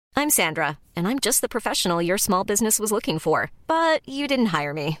I'm Sandra, and I'm just the professional your small business was looking for. But you didn't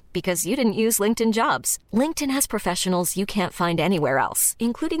hire me because you didn't use LinkedIn Jobs. LinkedIn has professionals you can't find anywhere else,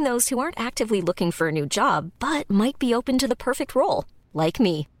 including those who aren't actively looking for a new job, but might be open to the perfect role, like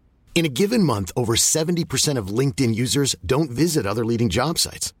me. In a given month, over 70% of LinkedIn users don't visit other leading job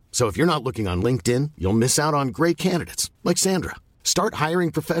sites. So if you're not looking on LinkedIn, you'll miss out on great candidates like Sandra. Start hiring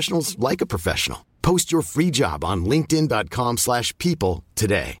professionals like a professional. Post your free job on linkedin.com/people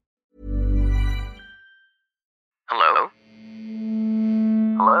today. Hello?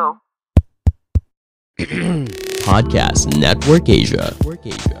 Hello? Podcast Network Asia.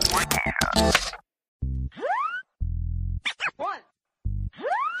 One,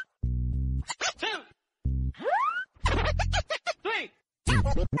 two, three.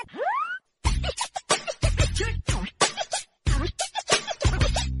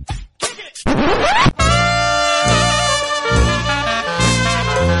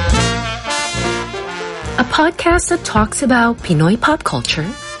 A podcast that talks about Pinoy pop culture,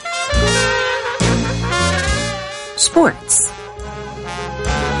 sports,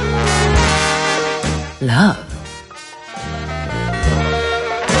 love,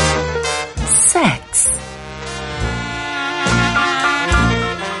 sex,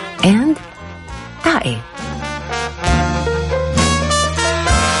 and tae.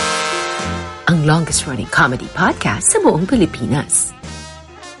 Ang longest-running comedy podcast sa buong Pilipinas.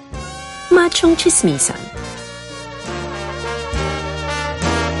 Machong Chismisan.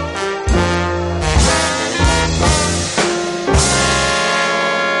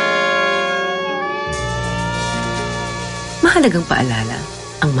 Mahalagang paalala,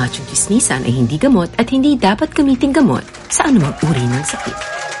 ang Machong Chismisan ay hindi gamot at hindi dapat gamiting gamot sa anumang uri ng sakit.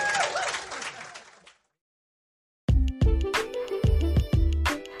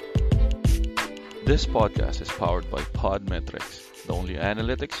 This podcast is powered by Podmetrics, the only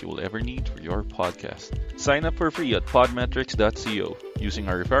analytics you will ever need for your podcast. Sign up for free at podmetrics.co using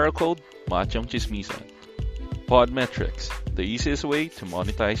our referral code MachongChismisan. Podmetrics, the easiest way to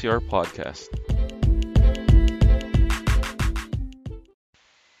monetize your podcast.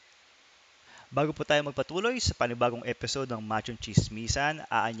 Bago po tayo magpatuloy sa panibagong episode ng Machong Chismisan,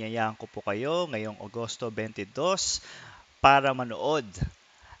 aanyayahan ko po kayo ngayong Agosto 22 para manood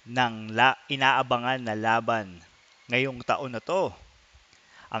ng inaabangan na laban ngayong taon na to.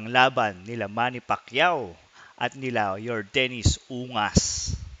 Ang laban nila Manny Pacquiao at nila Yordenis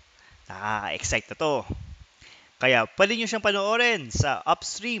Ugas. Nakaka-excite na to. Kaya pwede nyo siyang panoorin sa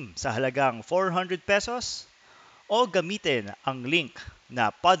Upstream sa halagang 400 pesos o gamitin ang link na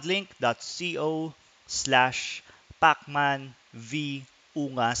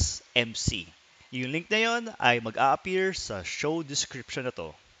podlink.co/pacmanvugasmc. Yung link na yon ay mag-a-appear sa show description na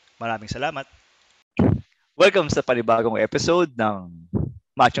to. Maraming salamat. Welcome sa panibagong episode ng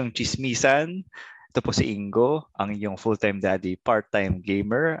Machong Chismisan. Ito po si Ingo, ang inyong full-time daddy, part-time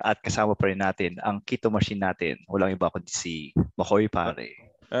gamer, at kasama pa rin natin ang Kito Machine natin. Walang iba kundi si Makoy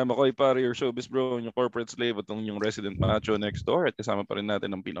Pare. Makoy Pare, your showbiz bro, yung corporate slave at yung resident macho next door. At kasama pa rin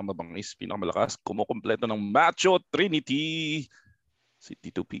natin ang pinakamabangis, pinakamalakas, kumukumpleto ng Macho Trinity, si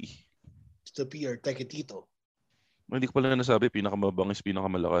Tito P. Tito P or Teke Tito. Hindi ko pala nasabi, pinakamabangis,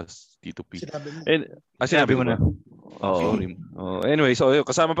 pinakamalakas, Tito P. Sinabi mo. Sinabi mo na. Oh. Sorry. Anyway, so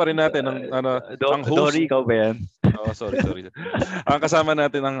kasama pa rin natin ang host. Dory, ikaw ba yan? Sorry. Ang kasama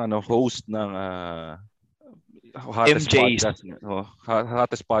natin ang host ng hottest MJ's podcast,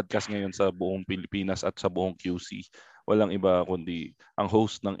 hottest podcast ngayon sa buong Pilipinas at sa buong QC. Walang iba kundi ang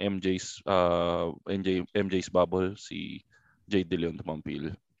host ng MJ's Bubble, si Jade De Leon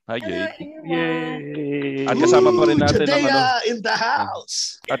Pampil. Hi, Jade. Yay! At kasama pa rin natin ang in the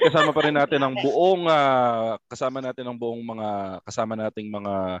house. At kasama pa rin natin ang buong kasama nating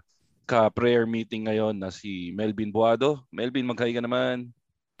mga ka-prayer meeting ngayon na si Melvin Buado. Melvin, mag-hi ka naman.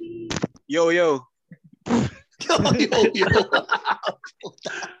 Yo. Yo. Papangit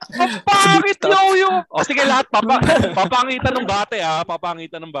yo. O sige lahat, papangitan ng bate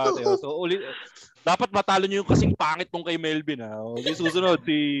papangitan ng bate. So ulit, dapat matalo niyo yung kasing pangit nung kay Melvin Okay, susunod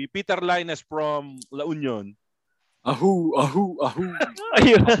si Peter Lines from La Union. Ahu.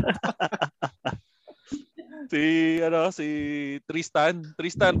 Ayun. si Tristan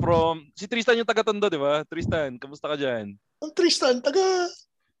si Tristan yung taga-Tondo, di ba? Tristan, kamusta ka diyan? Ang Tristan, taga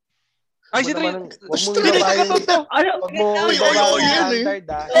Ay, si Tristan. Wag mo yan eh.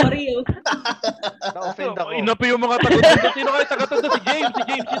 Sorry. Na-offend ako. Inapi yung mga taga-Tondo. Sino kayo taga-Tondo? Si James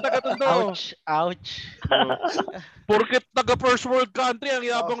yung taga-Tondo. Ouch. Porket taga-first world country, ang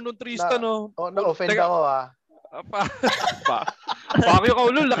yabang nung Tristan, Na-offend ako, Pakyo ka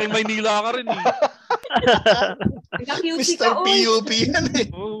ulo, laking Maynila ka rin eh. Mr. PUP yan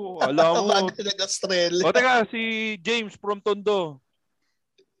eh. Alam mo. Bago nag-Australia. O teka, si James from Tondo.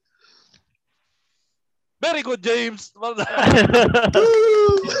 Very good, James.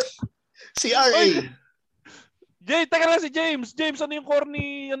 Si R.A. Teka lang si James. James, ano yung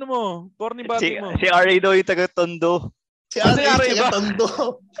corny, ano mo? Corny bati mo? Si R.A. daw yung taga-Tondo. Si R.A.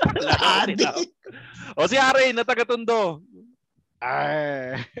 taga-Tondo. Laadi. O si R.A. na taga-Tondo.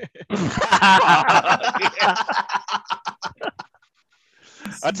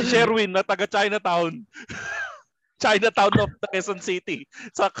 At si Sherwin na taga Chinatown. Chinatown of the Quezon City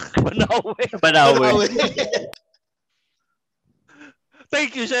sa Banawe.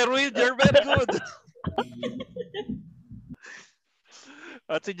 Thank you, Sherwin. You're very good.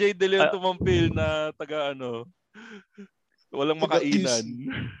 At si Jay De Leon Tumampil na taga walang makainan.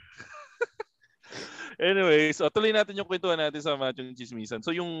 Anyways, tuloy natin yung kwentuhan natin sa Machong Chismisan.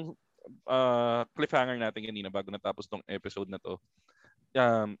 So yung cliffhanger natin kanina bago natapos tong episode na to.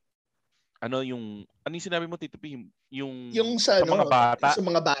 Ano yung sinabi mo, Tito P? Yung sa mga bata. Sa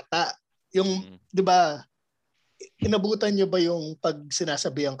mga bata. Yung, di ba, inabutan nyo ba yung pag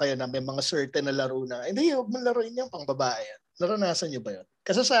sinasabihan kayo na may mga certain na laro na, hindi, huwag man laruin yung pang babae. Naranasan nyo ba yun?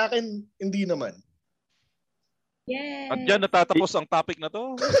 Kasi sa akin, hindi naman. Yes. At dyan natatapos ang topic na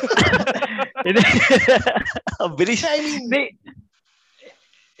to. Bilis. I mean,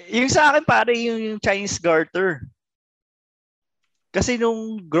 yung sa akin pare yung Chinese garter. Kasi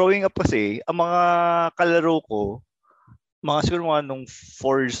nung growing up kasi, ang mga kalaro ko, siguro mga nung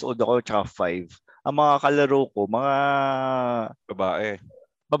 4 years old ako tsaka 5, ang mga kalaro ko, mga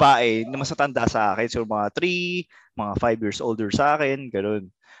babae na mas matanda sa akin. So mga 3, mga 5 years older sa akin,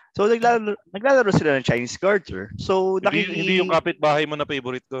 gano'n. So naglalaro sila ng Chinese garter. So hindi yung kapitbahay mo na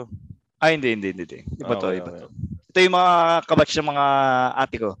favorite ko. Hindi. Iba to. Ito yung mga kabatch ng mga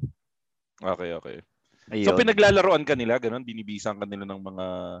ate ko. Okay. Ayun. So pinaglalaroan ka nila, ganun, binibisan ka nila ng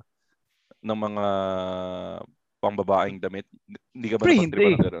mga pangbabaeng damit. Hindi ka ba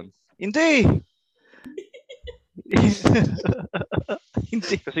napagtripan ng ganun? Hindi.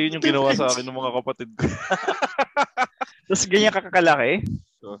 Hindi. Kasi yun yung ginawa sa akin ng mga kapatid ko. Tapos ganyan kakakalaki?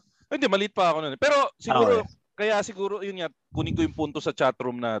 Hindi, maliit pa ako nun. Pero siguro, yun nga, kunin ko yung punto sa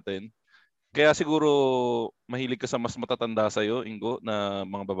chatroom natin. Kaya siguro mahilig ka sa mas matatanda sa'yo, Ingo, na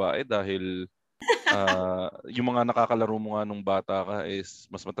mga babae dahil yung mga nakakalaro mo nga nung bata ka is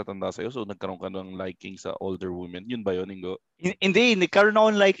mas matatanda sa'yo, so nagkaroon ka ng liking sa older women. Yun ba yun, Ingo? Hindi, nagkaroon ako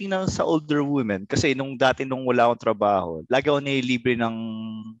ng liking sa older women kasi nung wala akong trabaho, lagi ako nililibre ng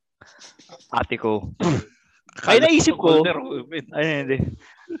ate ko. Kaya naisip ko, hindi.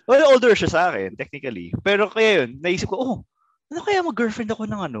 Well, older siya sa akin, technically. Pero kaya yun, naisip ko, ano kaya mag-girlfriend ako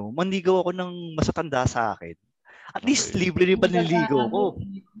ng manligaw ako ng masatanda sa akin. At least libre rin pa niligaw ko.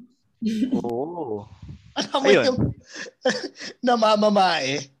 Oo. Alam mo yung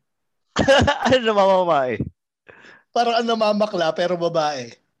namamamae? Ano namamamae? Parang ang namamakla pero babae.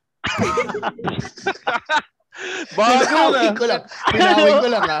 Linawin ko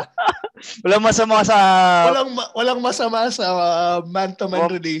lang ha. Walang masama sa walang masama sa man-to-man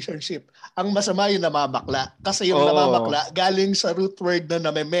relationship. Ang masama yung namamakla. Kasi yung namamakla galing sa root word na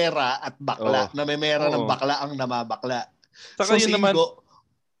namemera at bakla. Namemera ng bakla ang namamakla. Saka so yun naman,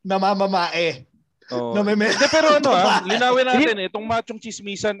 namamamae. Namemera. Pero linawin natin itong Machong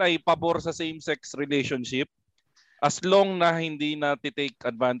Chismisan ay pabor sa same-sex relationship. As long na hindi take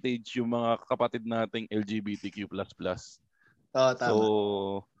advantage yung mga kapatid nating LGBTQ++. Tama.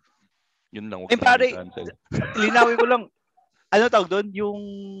 So, yun lang. Pare, linawin ko lang. Ano tawag doon? Yung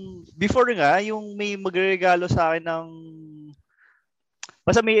before nga, yung may magregalo sa akin ng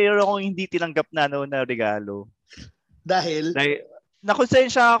basta mayroon akong hindi tinanggap na regalo. Dahil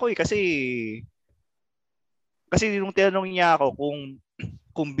nakonsensya ako kasi nung tinanong niya ako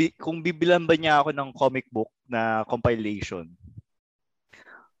kung bibilan ba niya ako ng comic book na compilation.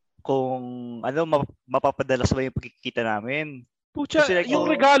 Kung mapapadalas ba yung pagkikita namin. Pucha, yung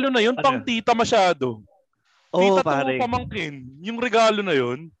regalo na yun, pang tita masyado. Tita pare. Pamangkin. Yung regalo na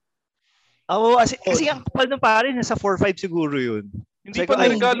yun. Kasi ang kapal ng pare, nasa 4-5 siguro yun. Hindi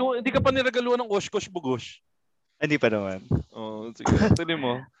ka pa niregaluan ng Oshkosh Bugosh. Hindi pa naman. Sige. Tuloy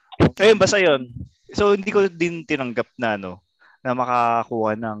mo. Ayun, basta yun. So, hindi ko din tinanggap na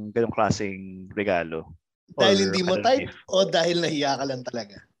makakuha ng ganong klaseng regalo. Dahil hindi mo type o dahil nahiya ka lang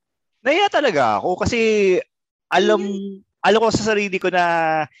talaga? Nahiya talaga ako kasi alam ko sa sarili ko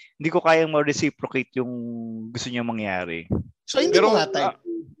na hindi ko kayang ma-reciprocate yung gusto niya mangyari. So, hindi mo nga type?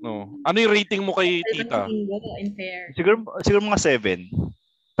 Ano yung rating mo kay tita? Siguro mga 7.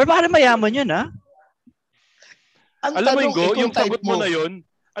 Pero parang mayaman yun, ha? Alam mo, Ingo, yung sagot mo na yun,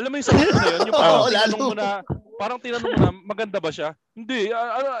 Alam mo yung sa na yun, yung parang tinanong mo na, maganda ba siya? Hindi,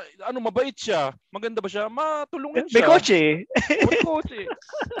 mabait siya. Maganda ba siya? Matulungin siya. May kotse. May kotse.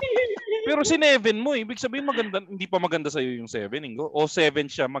 Pero si Neven mo, ibig sabihin maganda, hindi pa maganda sa'yo yung 7, Ingo? O 7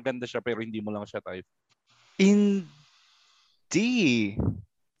 siya, maganda siya, pero hindi mo lang siya type? Hindi.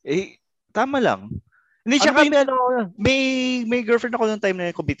 Tama lang. Hindi siya kami, may girlfriend ako nung time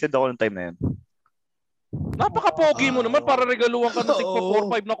na yun, committed ako nung time na yun. Napaka-pogi mo naman para regaluhan ka ng tigpa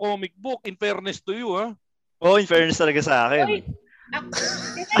 4-5 na comic book. In fairness to you, ha? In fairness talaga sa akin.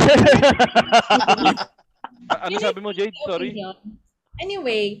 Ano sabi mo, Jade? Sorry.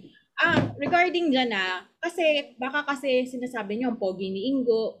 Anyway, regarding dyan kasi baka kasi sinasabi niyo ang pogi ni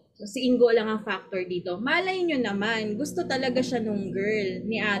Ingo, si Ingo lang ang factor dito. Malay nyo naman, gusto talaga siya nung girl,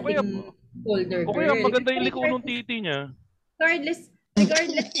 ni ating older girl. Okay, maganda yung liko ng titi niya. Regardless.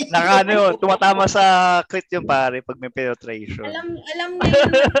 Tumatama sa clit yung pare pag may penetration. Alam niya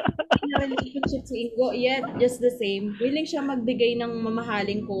yung relationship si Ingo, yet just the same. Willing siya magbigay ng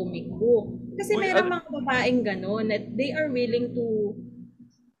mamahaling comic book. Kasi mayroong mga babaeng ganon, that they are willing to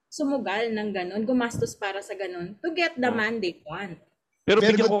sumugal ng ganon, gumastos para sa ganon, to get the man they want. Pero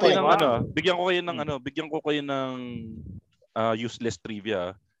bigyan ko kayo ng useless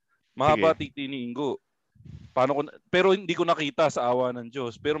trivia. Mahaba titi ni Ingo. Pero hindi ko nakita sa awa ng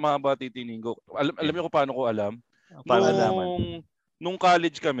Diyos. Pero mahaba titi ni Ingo. Alam niyo kung paano ko alam? Nung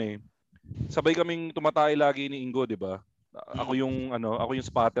college kami, sabay kaming tumatay lagi ni Ingo, 'di ba? Ako yung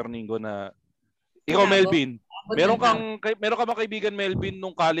spotter ni Ingo na ikaw, Melvin. Meron ka bang kaibigan, Melvin,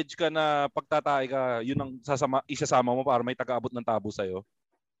 nung college ka na pagtatay ka, yun ang isasama mo para may taga-abot ng tabo sa'yo?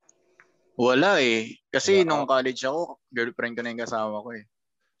 Wala eh. Kasi nung college ako, girlfriend ko na yung kasama ko eh.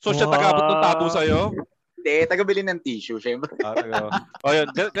 So siya taga-abot ng tabo sa'yo? Hindi, taga-bili ng tissue, syempre. Yun.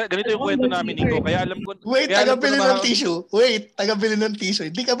 Ganito yung kwento namin, Nico. Kaya alam ko... Wait, taga-bili ng tissue. Taga-bili ng tissue.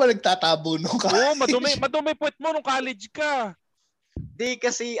 Hindi ka ba nagtatabo nung college? Oo, madumi puwet mo nung college ka. Di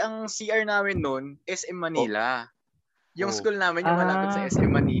kasi ang CR namin noon, SM Manila. Yung school namin yung malapit sa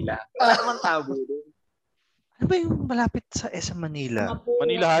SM Manila. Wala naman tabo doon. Ano ba yung malapit sa SM Manila?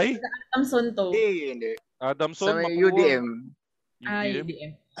 Manila High? Adamson to. Hindi. Adamson, sa UDM.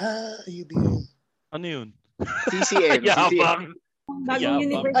 UDM. UDM. Ano yun? CCM. Yabang. Bagong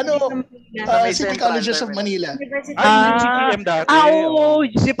university City Colleges of Manila. CTM dati. Oo.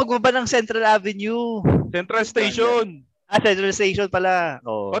 Yung pagbaba ng Central Avenue. Central Station. Central Station pala.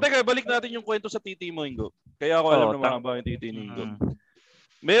 Teka, balik natin yung kwento sa titi mo, Ingo. Kaya ako alam na mahaba yung titi ni Ingo.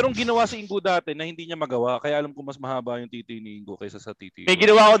 Merong ginawa si Ingo dati na hindi niya magawa, kaya alam ko mas mahaba yung titi ni Ingo kaysa sa titi. May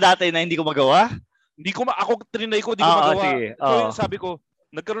ginawa ko dati na hindi ko magawa? Ako trinay ko, hindi ko magawa. So yung sabi ko,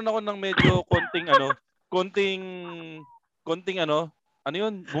 nagkaroon ako ng medyo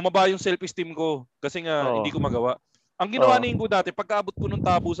bumaba yung self-esteem ko kasi nga hindi ko magawa. Ang ginawa ni Ingo dati, pagkaabot ko ng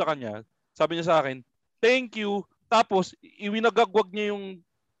tabo sa kanya, sabi niya sa akin, thank you. Tapos, iwinagagwag niya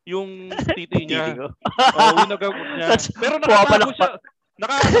yung titi niya. Winagagwag niya. Pero nakatago siya.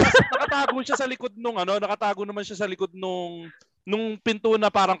 Nakatago siya sa likod nakatago naman siya sa likod nung pinto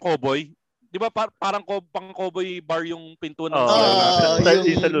na parang cowboy. 'Di ba parang pang cowboy bar yung pinto ng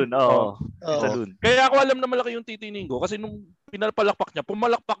saloon. Saloon. Kaya ako alam na malaki yung titi ni Ingo kasi nung pinapalakpak niya,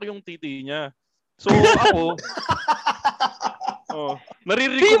 pumalakpak yung titi niya. So ako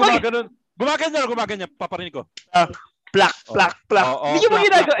naririnig ko ganun. Gumaganyan, paparinig ko. Plak. Hindi mo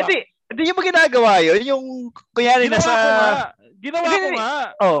ginagawa. Hindi mo ginagawa yun. Yung kunyari Ginawa ko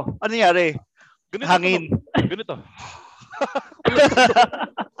nga. Ano nangyari? Hangin. Ganito.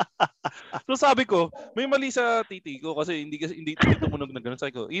 So sabi ko, may mali sa titi ko kasi hindi tumunog na gano'n.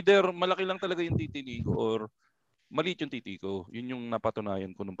 Sabi ko, either malaki lang talaga yung titi ni Ingo or maliit yung titi ko. Yun yung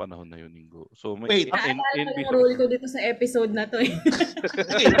napatunayan ko nung panahon na yun, Ingo. So wait. Yung role ko dito sa episode na to eh.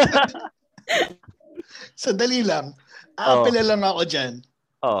 Sandali lang. Aapela lang ako dyan.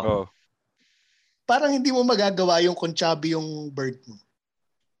 Parang hindi mo magagawa yung kung chubby yung bird mo.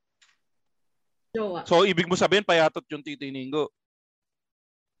 So, ibig mo sabihin, payatot yung titi ni Ingo?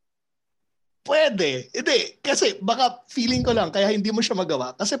 Pwede. Hindi. Kasi baka feeling ko lang, kaya hindi mo siya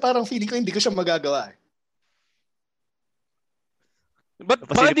magawa. Kasi parang feeling ko hindi ko siya magagawa. Ba't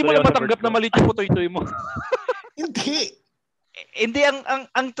hindi mo na matanggap na maliit yung putoy-toy mo? Hindi. Hindi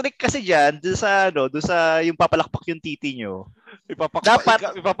ang trick kasi diyan doon sa yung papalakpak yung titi nyo.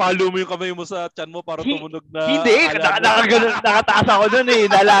 Ipapalo mo yung kamay mo sa tiyan mo para tumunog na. Hindi, nakataas ako noon eh.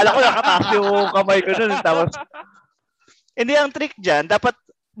 Naalala ko nakataas yung kamay ko noon tapos hindi ang trick diyan, dapat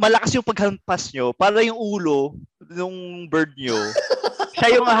malakas yung paghampas nyo para yung ulo ng bird nyo.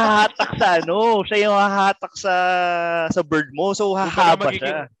 Siya yung hahatak sa bird mo. So hahaba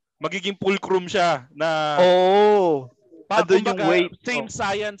siya. Magiging fulcrum siya na Andun yung weight. Same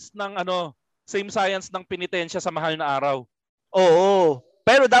science ng penitensya sa mahal na araw. Oo.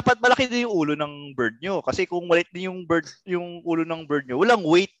 Pero dapat malaki din yung ulo ng bird nyo. Kasi kung maliit din yung ulo ng bird nyo, walang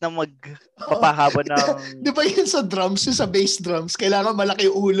weight na magpapahaba ng... Di ba yun sa drums, yung sa bass drums, kailangan malaki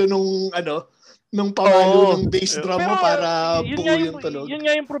yung ulo nung pamalo ng bass drum mo para buo yung tunog. Yun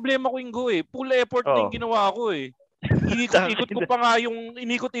nga yung problema ko, Ingo eh. Full effort na yung ginawa ko eh. Inikot-ikot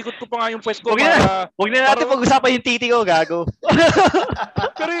ko pa nga yung pwesto ko para... Huwag na natin pag-usapan yung titi ko, gago.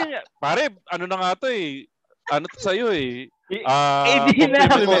 Pero yun, pare, ano na nga to eh. Ano to sa'yo eh. Hindi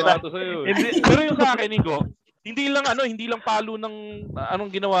na to sa'yo eh. Pero yung sa akin, Ingo, hindi lang palo ng anong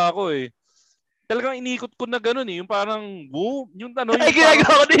ginawa ko eh. Talagang inikot ko na gano'n eh. Yung parang, yung ano... Ay,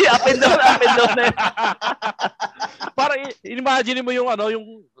 ginagawa ko din, up and down na yun. Parang, imagine mo yung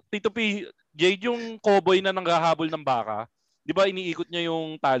Tito P, Jade, yung cowboy na nanghahabol ng baka. Di ba iniikot niya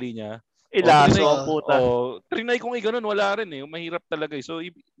yung tali niya? Ilaso ang puta. Trinay kong i-ganon, wala rin eh. Mahirap talaga eh. So,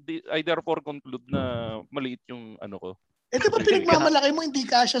 I therefore conclude na maliit yung ano ko. Eh, di ba pinagmamalaki mo, hindi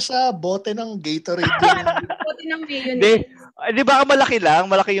kasya sa bote ng Gatorade din? Bote ng mayonnaise. Di ba malaki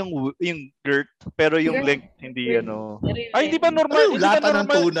lang? Malaki yung girth, pero yung length, hindi ano. Ay, hindi ba normal? Lata ng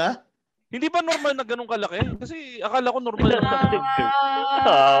tuna? Hindi ba normal na ganun kalaki? Kasi akala ko normal na.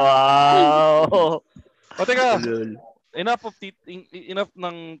 Wow! O teka, enough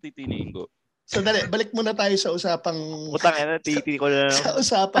ng titiniin ko. Sandali, balik muna tayo sa usapang... Utang titi ko na. Sa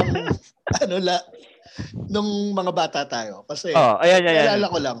usapang, nung mga bata tayo. Kasi, ayan.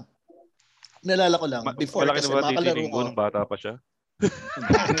 Nalala ko lang. Before, malaki kasi na ba makalaro ko. Nung bata pa siya?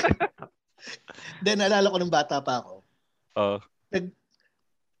 Then, nalala ko nung bata pa ako.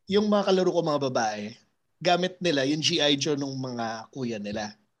 Yung mga kalaro ko mga babae, gamit nila yung G.I. Joe nung mga kuya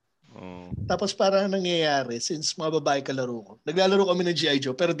nila. Tapos parang nangyayari, since mga babae kalaro ko, naglalaro kami ng G.I.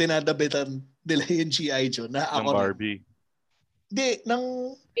 Joe, pero dinadabitan nila yung G.I. Joe na ako. Ng Barbie. Hindi,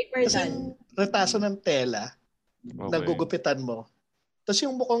 ng retaso ng tela, nagugupitan mo. Tapos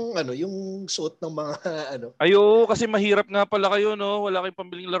yung mukhang yung suot ng mga Ayo, kasi mahirap nga pala kayo, no? Wala kayong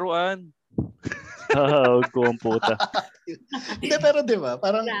pambiling laruan. Kung puta. Hindi, pero di ba,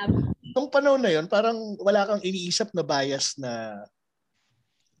 parang nung panahon na yun, parang wala kang iniisip na bias na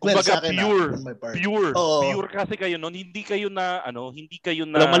kumbaga pure kasi kayo noon, hindi kayo na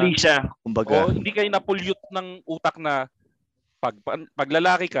walang mali siya, kumbaga. Hindi kayo na pollute ng utak na pag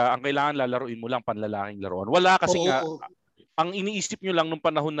lalaki ka, ang kailangan lalaruin mo lang panlalaking laruan. Wala kasi ang iniisip nyo lang nung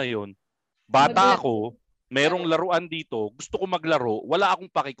panahon na yon, bata ako, merong laruan dito, gusto ko maglaro, wala akong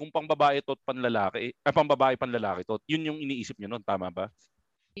paki kung pang babae to at panlalaki, pang babae panlalaki to. Yun yung iniisip nyo noon, tama ba?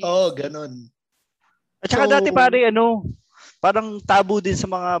 Ganun. At saka dati pare parang tabu din sa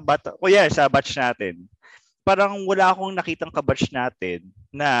mga bata. Sa batch natin. Parang wala akong nakitang kabatch natin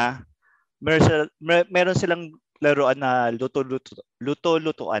na meron silang laruan na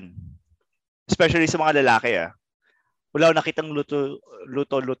luto-lutuan. Especially sa mga lalaki Wala akong nakitang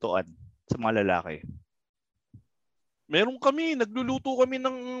luto-lutuan sa mga lalaki. Meron kami, naglalaro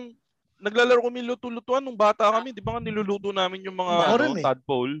kami luto-lutuan nung bata kami. Di ba nga niluluto namin yung mga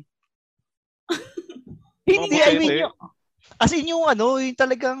tadpole? Hindi, I mean as in yung yung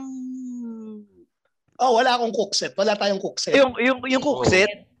talagang... wala akong cookset. Wala tayong cookset. Yung cookset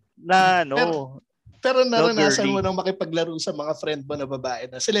na Pero naranasan mo nang makipaglaro sa mga friend mo na babae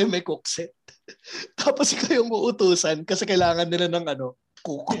na sila yung may cookset. Tapos ikaw yung uutusan kasi kailangan nila ng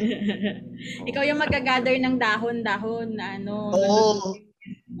kuko. Ikaw yung magagather ng dahon-dahon na Oo.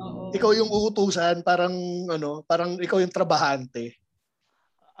 Ikaw yung uutusan, parang ikaw yung trabahante.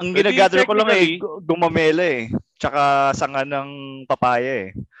 Ang ginagather ko lang gumamela tsaka sanga ng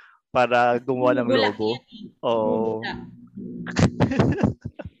papaya para gumawa ng logo. Oo.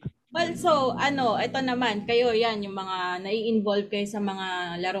 Well, so, ito naman, kayo yan, yung mga nai-involve kayo sa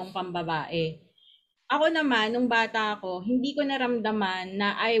mga larong pambabae. Ako naman, nung bata ako, hindi ko naramdaman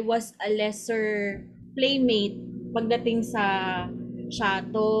na I was a lesser playmate pagdating sa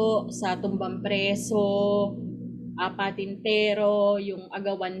shato, sa tumbang preso, patintero, yung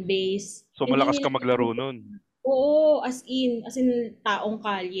agawan base. So, malakas ka maglaro nun? Oo, as in taong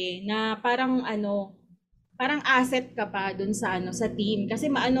kalye, na parang asset ka pa dun sa team. Kasi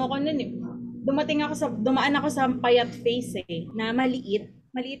ako nun dumaan ako sa payat face na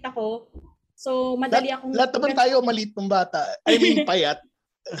maliit ako. So, madali akong... Lahat naman tayo maliit ng bata. I mean, payat.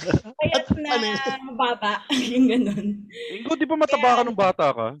 Payat na mababa. Yung ganun. Ingo, di ba mataba ka nung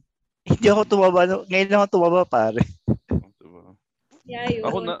bata ka? Hindi ako tumaba. Ngayon lang ako tumaba, pare. Yun.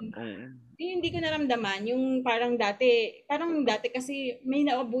 Ako na... Hindi ko naramdaman. Yung parang dati kasi may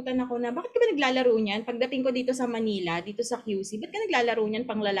naabutan ako na, bakit ka ba naglalaro niyan? Pagdating ko dito sa Manila, dito sa QC, ba't ka naglalaro niyan?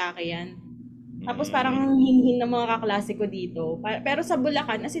 Pang lalaki yan. Tapos parang hinhin ng mga kaklase ko dito. Pero sa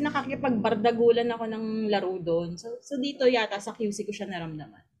Bulacan, as in nakakipagbardagulan ako ng laro doon. So dito yata sa QC ko siya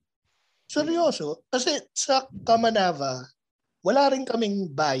naramdaman. Seryoso? Kasi sa Kamanava, wala rin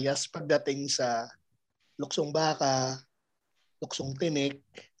kaming bias pagdating sa luksong baka, luksong tinik,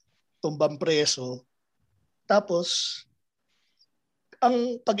 tumbang preso. Tapos,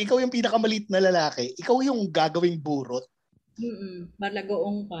 pag ikaw yung pinakamalit na lalaki, ikaw yung gagawing burot.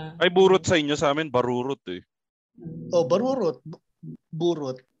 Balagoong pa. Ay, burot sa inyo, sa amin, barurot eh. Barurot.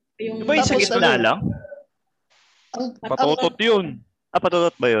 Burot. Diba yung sa gitna lang? Patotot yun.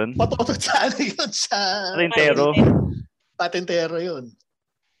 Patotot ba yun? Patotot sa ano yun? Sa patintero yun.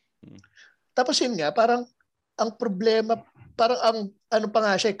 Tapos yun nga, parang ang problema, parang ano pa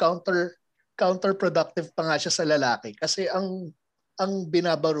nga siya, counterproductive pa nga siya sa lalaki. Kasi ang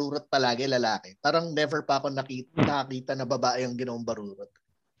binabarurot palagi lalaki. Parang never pa ako nakita na babae ang ginawang barurot.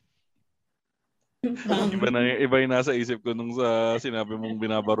 Iba yung nasa isip ko nung sa sinabi mong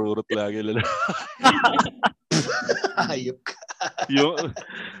binabarurot lagi lalaki. Ayop ka. Yung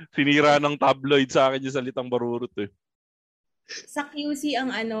sinira ng tabloid sa akin yung salitang barurot eh. Sa QC ang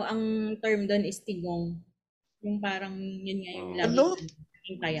term doon is tigong. Yung parang yun nga yung lagi. Ano?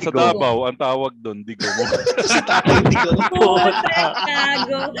 Sa Davao, ang tawag doon, digong. Sa Davao, digong.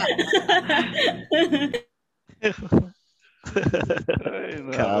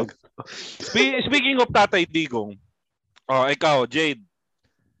 Speaking of Tatay Digong, ikaw, Jade,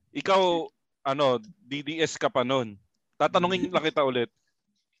 ikaw, DDS ka pa nun. Tatanungin lang kita ulit.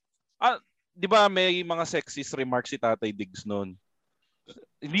 Di ba may mga sexist remarks si Tatay Diggs nun?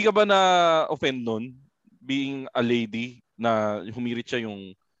 Hindi ka ba na-offend nun? Being a lady, na humirit siya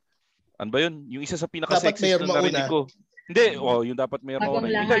yung, ano ba yun? Yung isa sa pinaka-sexist na narinig ko. Hindi, yung dapat mayroon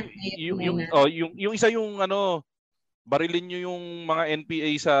mauna. Yung isa yung, barilin nyo yung mga NPA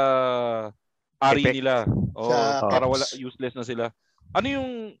sa ari nila. Para useless na sila. Ano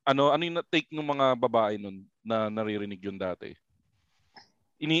yung take ng mga babae nun na naririnig yun dati?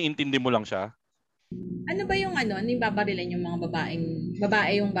 Iniintindi mo lang siya? Ano ba yung ano yung babarilin yung mga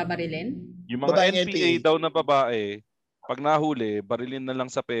babae yung babarilin? Yung mga babaeng NPA daw na babae, pag nahuli, barilin na lang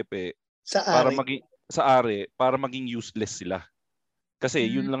sa pepe para maging useless sila. Kasi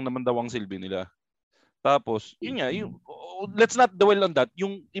yun lang naman daw ang silbi nila. Tapos, yun nga, let's not dwell on that.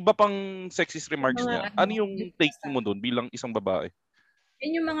 Yung iba pang sexist remarks niya, ano yung take mo doon bilang isang babae?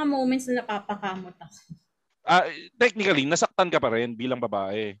 Yan yung mga moments na napapakamot ako. Technically, nasaktan ka pa rin bilang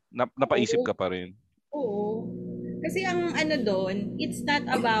babae. Napaisip ka pa rin. Oo. Kasi ang doon, it's not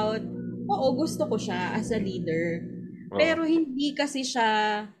about, gusto ko siya as a leader. Pero hindi kasi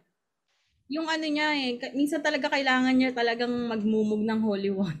siya, yung niya minsan talaga kailangan niya talagang magmumog ng holy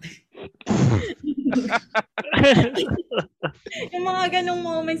water. Yung mga ganong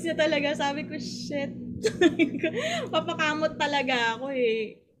moments niya talaga, sabi ko, shit. Papakamot talaga ako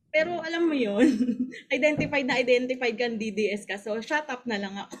eh. Pero alam mo yun, identified kang DDS ka. So, shut up na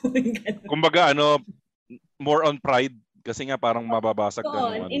lang ako. Kumbaga, more on pride. Kasi nga parang mababasag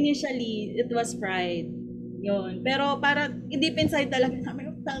ka. Initially, it was pride. Yun. Pero para deep inside talaga, sabi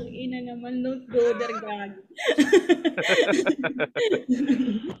ko, tangina naman, don't go there, gag.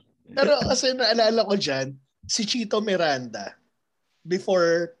 Pero kasi naalala ko dyan, si Chito Miranda,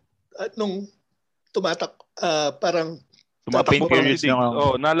 before, nung parang tumatakbo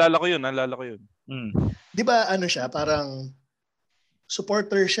naalala ko yun. Di ba siya, parang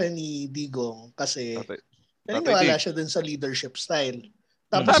supporter siya ni Digong kasi naniniwala siya dun sa leadership style.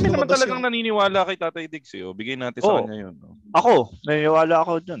 Tapos dami naman talagang naniniwala kay Tatay Diggs. Bigay natin sa kanya yun. Ako, naniniwala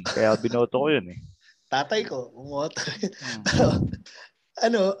ako dun. Kaya binoto ko yun eh. Tatay ko, umoto.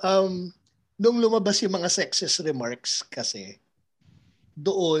 Nung lumabas yung mga sexist remarks kasi,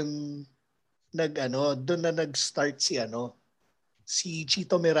 doon na nag-start si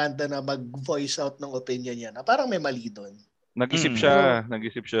Chito Miranda na mag-voice out ng opinion niya na parang may mali doon. Nag-isip siya.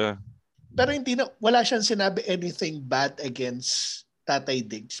 Pero wala siyang sinabi anything bad against Tatay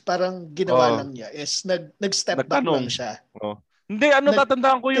Diggs. Parang ginawa lang niya is nag-step back lang siya. Hindi,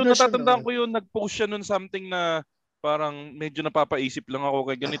 natatandaan ko yun. Nag-post siya nun something na parang medyo napapaisip lang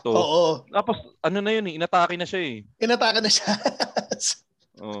ako kay ganito. Oo. Tapos na yun inatake na siya eh. Inatake na siya.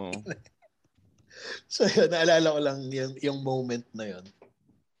 Oo. So yun, naalala ko lang yung moment na yun.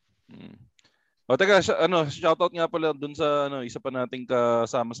 Teka, shoutout nga pala dun sa isa pa nating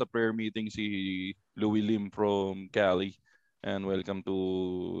kasama sa prayer meeting, si Louie Lim from Cali. And welcome to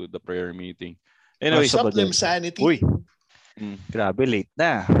the prayer meeting. Anyway, what's up, Lim Sanity? Uy, grabe, late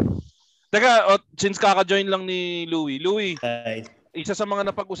na. Teka, since kaka-join lang ni Louie. Louie, isa sa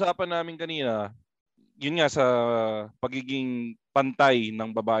mga napag-usapan namin kanina, yun nga sa pagiging pantay ng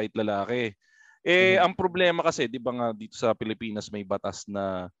babae at lalaki. Ang problema kasi, di ba nga dito sa Pilipinas may batas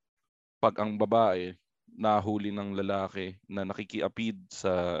na pag ang babae nahuli ng lalaki na nakikiapid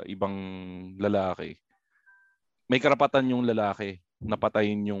sa ibang lalaki, may karapatan yung lalaki na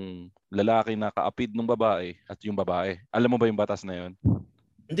patayin yung lalaki na kaapid ng babae at yung babae. Alam mo ba yung batas na yun?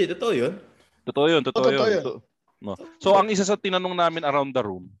 Hindi, totoo yun. Totoo yun. No. So, ang isa sa tinanong namin around the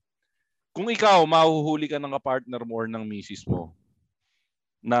room, kung ikaw, mahuhuli ka ng partner mo or ng misis mo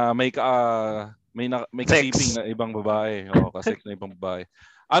na may kasiping na ibang babae, kasek na ibang babae,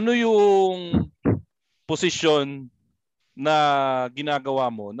 ano yung posisyon na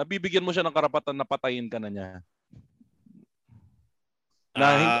ginagawa mo, nabibigyan mo siya ng karapatan na patayin ka na niya?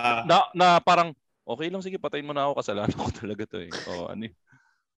 Na parang, okay lang, sige, patayin mo na ako, kasalanan ko talaga to eh. Ano yun?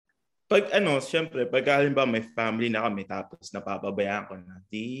 Pag syempre, pag halimbawa may family na kami tapos napapabayaan ko na,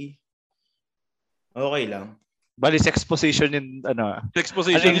 okay lang. Bali, sex position yung Sex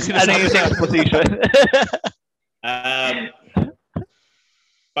position yung sinasabi. Ano yung sex position?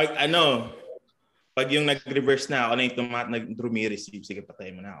 Pag yung nag-reverse na ako na yung nag-receive, sige,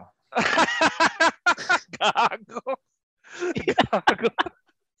 patayin mo na ako. Gago.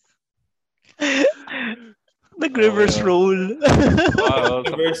 Nag-reverse role. Wow.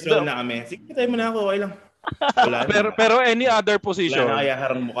 Reverse role na kami. Sige, patayin mo na ako, okay lang. Pero any other position. Wala na kaya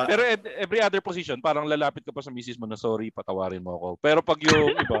harang mukha. Pero every other position, parang lalapit ka pa sa misis mo na, sorry, patawarin mo ako. Pero pag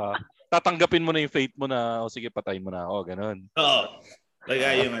yung iba, tatanggapin mo na yung fate mo na, sige, patayin mo na ako, ganun. Oo.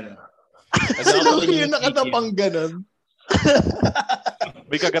 Kaya yung Si Louie yung nakatapang ganun.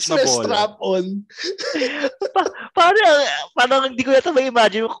 May kagat na bola. Strap on. Parang hindi ko yata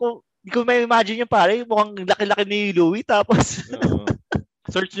ma-imagine kung hindi ko ma-imagine yung pare, mukhang laki-laki ni Louie tapos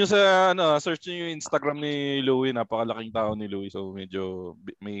search nyo yung Instagram ni Louie, napakalaking tao ni Louie, so medyo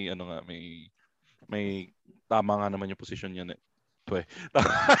may may tama nga naman yung position niya.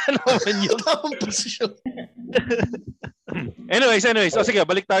 Tama naman yung tamang position. Anyways, so sige,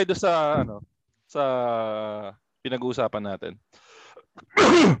 balik tayo doon sa pinag-uusapan natin.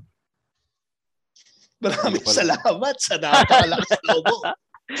 Maraming salamat sa napakalakas na lobo.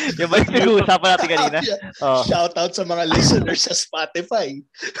 Yung ba yung pinag-uusapan natin kanina? Shout out sa mga listeners sa Spotify.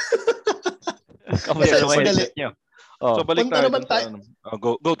 Kamusta naman headset nyo? So balik tayo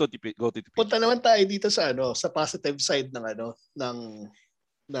go to TP. Punta naman tayo dito sa sa positive side ng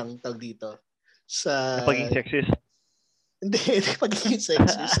tag dito. Sa pagiging sexist. Hindi pagiging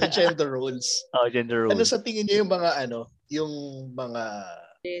sexist, sa gender roles. Gender roles. Ano sa tingin niyo yung mga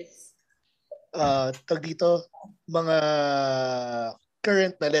tag dito, mga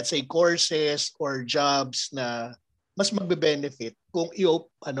current na, let's say, courses or jobs na mas magbe-benefit kung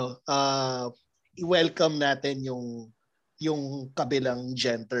i-welcome natin yung kabilang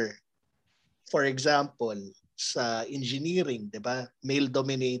gender. For example, sa engineering, 'di ba?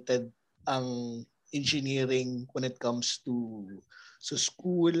 Male-dominated ang engineering when it comes to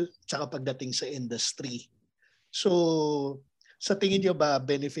school, tsaka pagdating sa industry. So, sa tingin niyo ba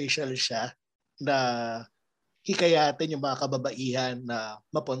beneficial siya na hikayatin yung mga kababaihan na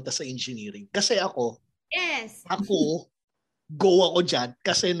mapunta sa engineering? Kasi ako, go ako dyan.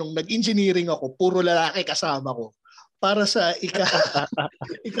 Kasi nung nag-engineering ako, puro lalaki kasama ko. Para sa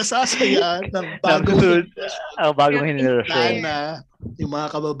ikasasaya ng bagong henerasyon na yung mga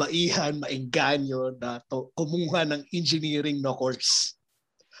kababaihan maengganyo na kumuha ng engineering na course.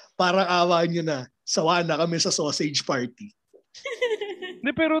 Parang awa nyo na, sawa na kami sa sausage party.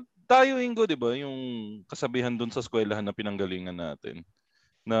 Pero tayo, Ingo, di ba, yung kasabihan dun sa eskwelahan na pinanggalingan natin.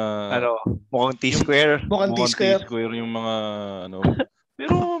 Na mukhang T-square. Mukhang T-square yung mga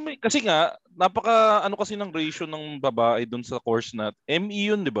Pero kasi nga napaka kasi ng ratio ng babae doon sa course na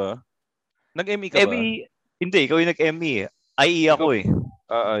ME yun, di ba? Nag-ME ka ba? Hindi, ikaw yung nag-ME. IE ako eh.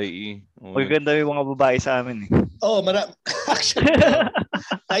 IE. Maganda yung mga babae sa amin eh. Actually,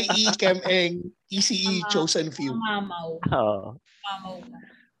 IE, Chem-Eng, ECE, chosen few. Mamaw.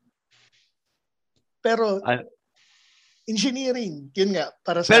 Pero engineering, yun nga,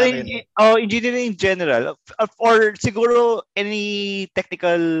 para sa akin. Pero engineering in general, or siguro any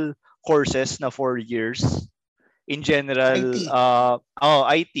technical courses na 4 years, in general,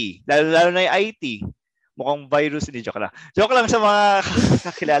 IT. Lalo na yung IT. Mukhang virus, hindi, joke lang. Joke lang sa mga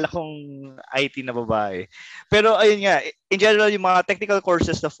kakilala kong IT na babae. Pero ayun nga, in general, yung mga technical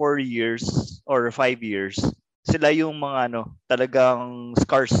courses na 4 years or 5 years, sila yung mga talagang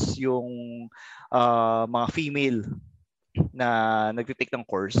scarce yung mga female na nagtitake ng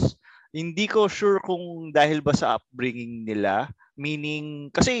course. Hindi ko sure kung dahil ba sa upbringing nila,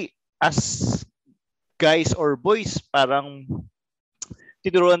 meaning kasi as guys or boys parang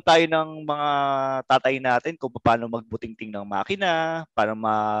tinuruan tayo ng mga tatay natin kung paano magbutingting ng makina, paano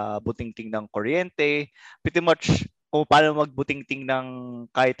mabutingting ng kuryente, pretty much kung paano magbutingting ng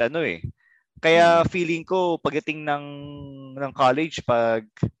kahit ano eh. Kaya feeling ko pagdating ng college, pag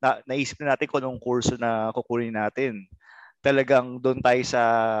naisip na natin kung anong kurso na kukunin natin, talagang doon tayo sa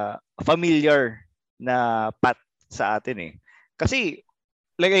familiar na path sa atin eh. Kasi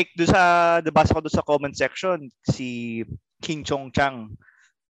like doon sa nabasa ko doon sa comment section, si King Chong Chang.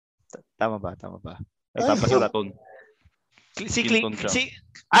 Tama ba? Clinton. Clinton Chang.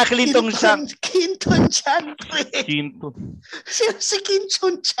 Clinton Chang. Si Kim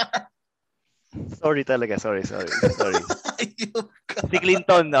Chong Chang. Sorry talaga. Sorry. Si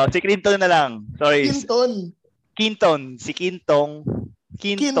Clinton. Si Clinton na lang. Sorry. Clinton. Si Clinton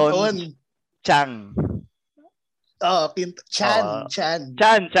Chang. Oh, Chan.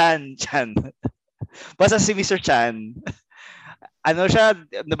 Basta si Mr. Chan. Ano siya,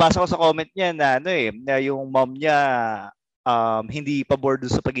 nabasa ko sa comment niya na na yung mom niya hindi pabor doon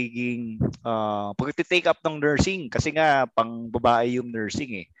sa pagiging pag-take up ng nursing kasi nga pang babae yung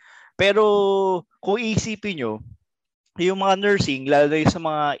nursing eh. Pero kung iisipin nyo, yung mga nursing, lalo yung sa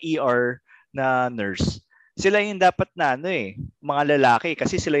mga ER na nurse, sila yung dapat na mga lalaki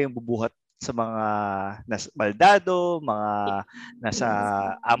kasi sila yung bubuhat sa mga baldado, mga nasa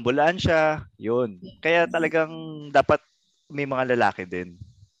ambulansya, yun. Kaya talagang dapat may mga lalaki din.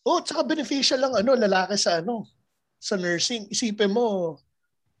 Oh, tsaka beneficial lang lalaki sa nursing. Isipin mo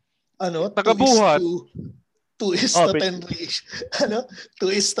tagabuhat. 2:10 ratio.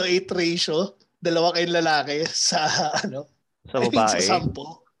 2:8 ratio. Dalawa kayong lalaki sa sa babae. Sa 10.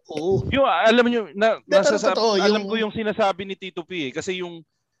 Oo. Yung alam niyo alam ko yung sinasabi ni Tito P kasi yung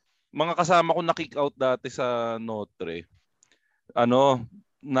mga kasama ko na-kick out dati sa Notre.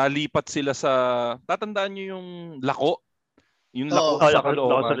 Nalipat sila sa tatandaan niyo yung Lako? Yung Lako sa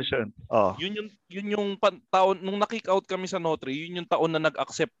Caloocan. Yun yung taon nung na-kick out kami sa Notre, yun yung taon na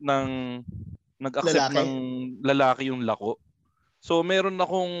nag-accept ng lalaki yung Lako. So meron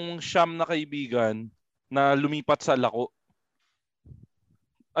akong siyam na kaibigan na lumipat sa Lako.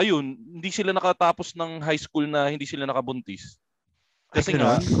 Ayun, hindi sila nakatapos ng high school na hindi sila nakabuntis. Kasi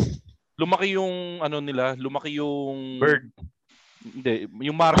nga lumaki yung lumaki yung bird. Hindi,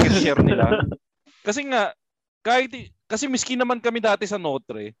 yung market share nila. Kasi nga kasi miski naman kami dati sa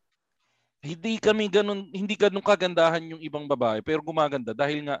Notre, hindi ganun kagandahan yung ibang babae, pero gumaganda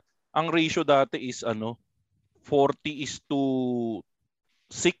dahil nga ang ratio dati is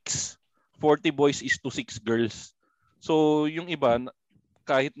 40:6, 40 boys is to 6 girls. So yung iba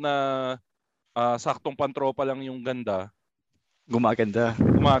kahit na saktong pantropa lang yung ganda, gumaganda.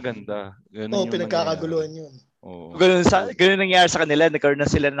 Ganun pinagkakaguluhan yun. Oh. Ganun nangyari sa kanila, nagkaroon na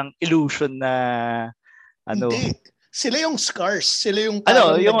sila ng illusion na Hindi. Sila yung scars. Sila yung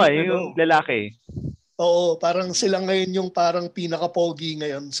parang yung lalaki. Oo, parang sila ngayon yung parang pinaka-pogi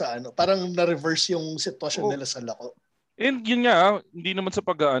ngayon sa Parang na-reverse yung sitwasyon nila sa Lako. And yun nga, hindi naman sa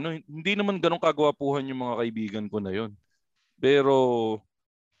hindi naman ganun kagwapuhan yung mga kaibigan ko na yun. Pero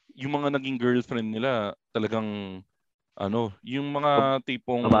yung mga naging girlfriend nila, talagang yung mga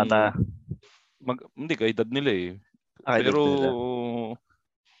tipong bata. Hindi kaedad nila eh. Pero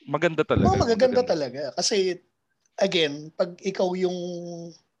maganda talaga. Magaganda talaga kasi again, pag ikaw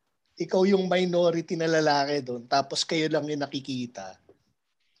yung minority na lalaki doon, tapos kayo lang yung nakikita,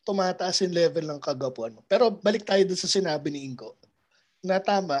 tumataas yung level ng kagwapuan. Pero balik tayo doon sa sinabi ni Ingo, na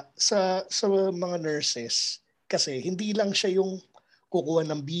tama, sa mga nurses, kasi hindi lang siya yung kukuha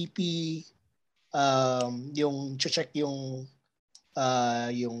ng BP, yung check yung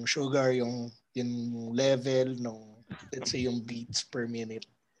sugar, yung level ng, let's say, yung beats per minute.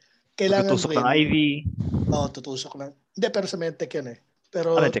 Kailangan tutusok ng IV. Tutusok lang. Hindi, pero sa medtech yun eh.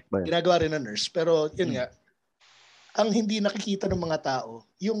 Pero ginagawa rin ng nurse. Pero yun nga, ang hindi nakikita ng mga tao,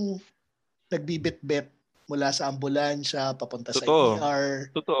 yung nagbibit-bet mula sa ambulansya, papunta sa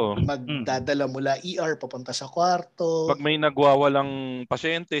ER. Totoo. Magdadala mula ER, papunta sa kwarto. Pag may nagwawalang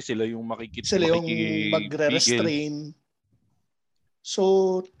pasyente, sila yung sila yung magre-restrain.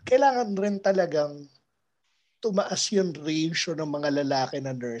 So, kailangan rin talagang tumaas yung ratio ng mga lalaki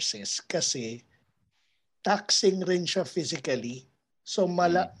na nurses kasi taxing rin siya physically. So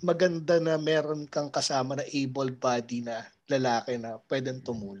maganda na meron kang kasama na able body na lalaki na pwedeng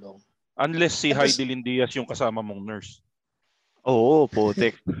tumulong. Unless si Heidi Lindias yung kasama mong nurse. Oo,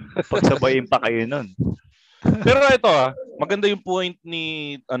 putik. Pagsabayin pa kayo nun. Pero ito maganda yung point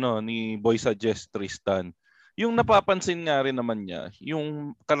ni Boy Suggest Tristan. Yung napapansin nga rin naman niya,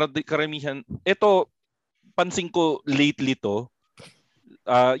 yung karamihan, ito pansin ko lately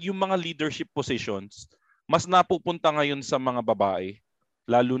yung mga leadership positions, mas napupunta ngayon sa mga babae.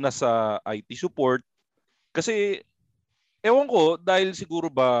 lalo na sa IT support. Kasi, ewan ko, dahil siguro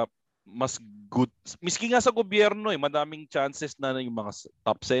ba mas good, miski nga sa gobyerno, madaming chances na yung mga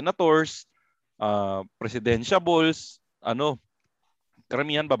top senators, presidentiables,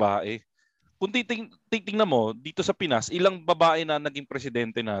 karamihan babae. Kung titingnan mo, dito sa Pinas, ilang babae na naging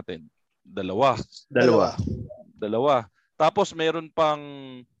presidente natin? Dalawa. Tapos meron pang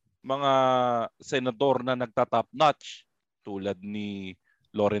mga senador na nagta-top notch tulad ni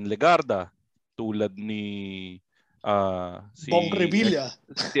Loren Legarda, tulad ni Bong Revilla.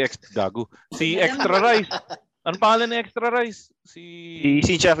 Si Extra Rice. Ano pangalan ni Extra Rice? Si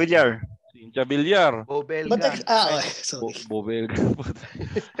Cynthia Villar. Bobelga. Sorry. Bobelga.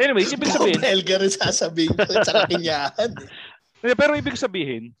 Anyway, ibig sabihin. Bobelga rin sasabihin ko sa kakinyahan. Pero ibig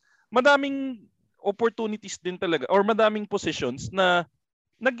sabihin, madaming opportunities din talaga or madaming positions na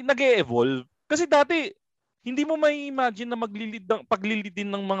nag-e-evolve. Kasi dati, hindi mo may imagine na paglilid din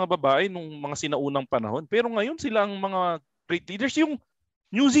ng mga babae nung mga sinaunang panahon. Pero ngayon sila ang mga great leaders. Yung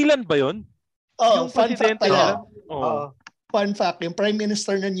New Zealand ba yun? Oh, yung fun fact pala. Fun fact, yung Prime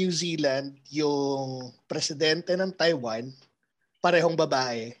Minister ng New Zealand, yung presidente ng Taiwan, parehong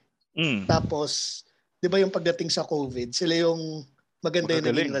babae. Tapos, di ba yung pagdating sa COVID, sila yung maganda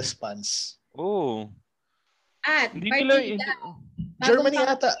yung naging response. At Germany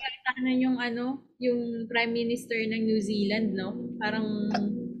ata. Yung Prime Minister ng New Zealand, no? Parang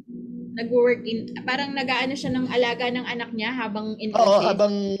nag-work parang nag-aano siya ng alaga ng anak niya habang in office. Oo,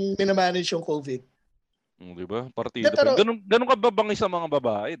 habang minamanage yung COVID. Di ba? Partida. Pero ganun ka babangay sa mga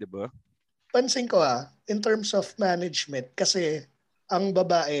babae, di ba? Pansin ko in terms of management, kasi ang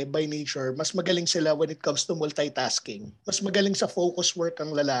babae by nature, mas magaling sila when it comes to multitasking. Mas magaling sa focus work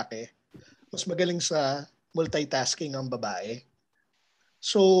ang lalaki. Mas magaling sa multitasking ang babae.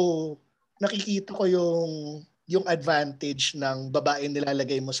 So, nakikita ko yung advantage ng babae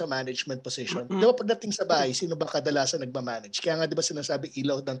nilalagay mo sa management position. Di ba pagdating sa bahay, sino ba kadalasan nagmamanage? Kaya nga di ba sinasabi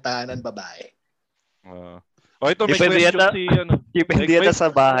ilaw ng tahanan babae? Ito may question si Depende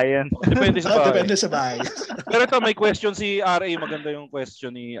sa bahay yan. Depende sa bahay. Pero ito may question si RA. Maganda yung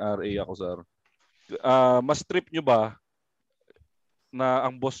question ni RA ako, sir. Mas trip nyo ba na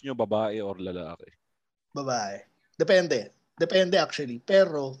ang boss nyo babae or lalaki? Babae. Depende actually.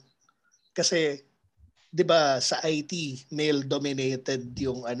 Pero kasi 'di ba sa IT male dominated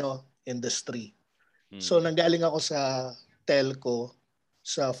yung industry. So nanggaling ako sa telco,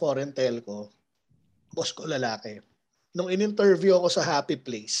 sa foreign telco, boss ko lalaki. Nung in-interview ako sa Happy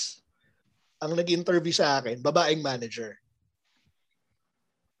Place, ang nag-interview sa akin, babaeng manager.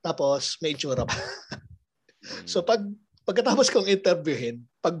 Tapos may itsura pa. So pagkatapos kong interviewin,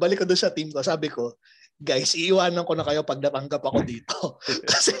 pagbalik ko doon sa team ko, sabi ko, guys, iiwanan ko na kayo pag natanggap ako dito.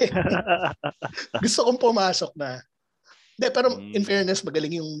 Kasi gusto kong pumasok na. Pero in fairness,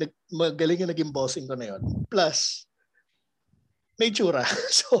 magaling yung naging bossing ko na yun. Plus, may tsura.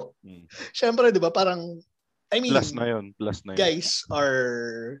 So, syempre, di ba, parang, plus na yun. Guys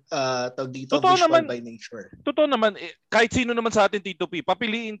are visual naman, by nature. Totoo naman, kahit sino naman sa atin, Tito P,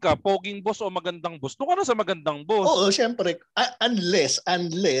 papiliin ka, poging boss o magandang boss. Doon ka na sa magandang boss. Oo, syempre. Unless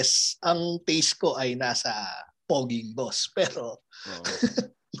ang taste ko ay nasa poging boss. Pero,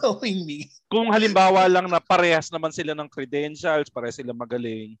 knowing me. Kung halimbawa lang na parehas naman sila ng credentials, parehas sila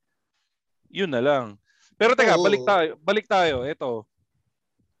magaling, yun na lang. Pero teka, balik tayo. Ito.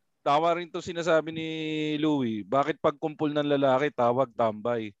 Tawa rin to sinasabi ni Louie. Bakit pag kumpul ng lalaki, tawag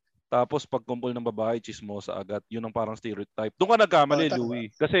tambay? Tapos pag kumpul ng babae, chismosa agad. Yun ang parang stereotype. Doon ka nagkamali,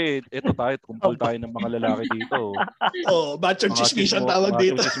 Louie. Kasi ito tayo, kumpul tayo ng mga lalaki dito. Bachong chismisan tawag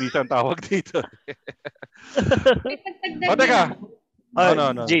dito. Bachong chismisan tawag dito. Teka.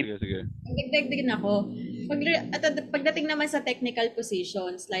 No. Sige. Dagdag ako. Pagdating naman sa technical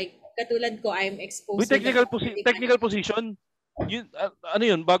positions, like katulad ko, I'm exposed technical position? Yun, ano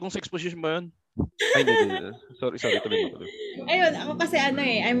yun? Bagong sex position ba yun? Ay, hindi. Sorry. Tuloy. Ayun, ako kasi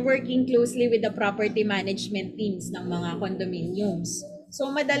I'm working closely with the property management teams ng mga condominiums. So,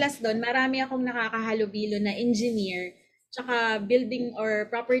 madalas doon, marami akong nakakahalubilo na engineer tsaka building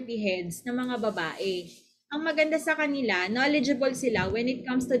or property heads na mga babae. Ang maganda sa kanila, knowledgeable sila when it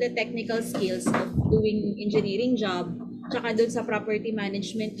comes to the technical skills of doing engineering job tsaka doon sa property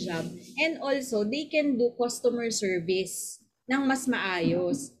management job. And also, they can do customer service ng mas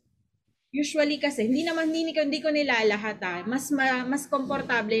maayos. Usually kasi hindi ko nilalahat mas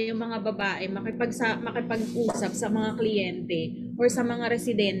komportable yung mga babae makipag-usap sa mga kliyente or sa mga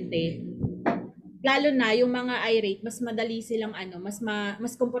residente lalo na yung mga irate, mas madali silang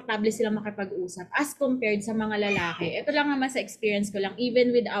mas komportable silang makipag-usap as compared sa mga lalaki. Ito lang naman sa experience ko lang,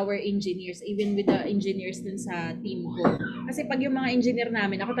 even with our engineers, even with the engineers dun sa team ko. Kasi pag yung mga engineer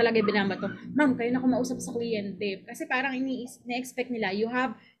namin, ako talaga binabato, ma'am, kayo na kumausap sa kliyente. Kasi parang ini-expect nila,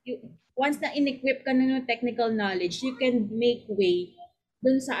 once na in-equip ka na ng technical knowledge, you can make way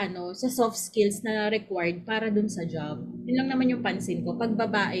dun sa sa soft skills na required para dun sa job. Yun lang naman yung pansin ko pag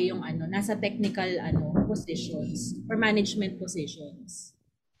babae yung nasa technical positions or management positions.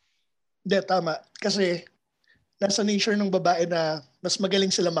 Hindi, tama. Kasi nasa nature ng babae na mas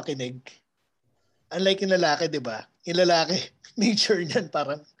magaling sila makinig. Unlike yung lalaki, di ba? Yung lalaki, nature niyan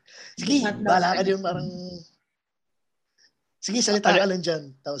parang, sige, bahala ka din, parang, sige, salita ka lang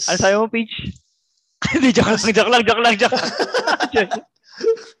dyan. Tapos, ano sabi mo, Peach? Hindi, joke lang.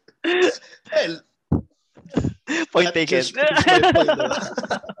 Well, point taken.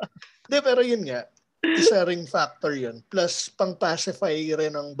 Hindi, pero yun nga, isa ring factor yun. Plus, pang-pacify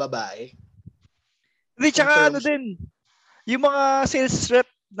rin ng babae. Hindi, tsaka din, yung mga sales rep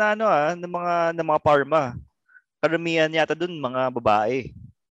na ng mga pharma, karamihan yata dun mga babae.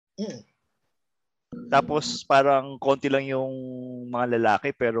 Tapos parang konti lang yung mga lalaki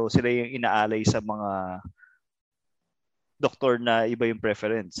pero sila yung inaalay sa mga doktor na iba yung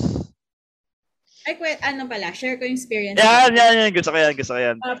preference. Ay, share ko yung experience. Yan. Gusto ko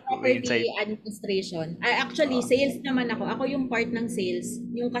yan. Property administration. Actually, sales naman ako. Ako yung part ng sales.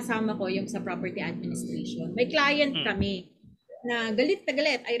 Yung kasama ko, yung sa property administration. May client kami na galit na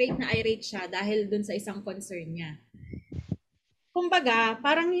galit. Irate siya dahil dun sa isang concern niya. Kumbaga,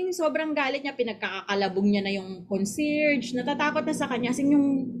 parang yung sobrang galit niya, pinagkakakalabog niya na yung concierge, natatakot na sa kanya, kasi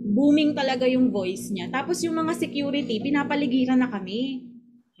yung booming talaga yung voice niya. Tapos yung mga security, pinapaligiran na kami.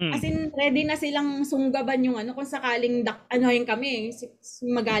 As in, ready na silang sunggaban yung kung sakaling yung kami,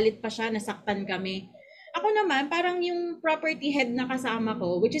 magalit pa siya, nasaktan kami. Ako naman, parang yung property head na kasama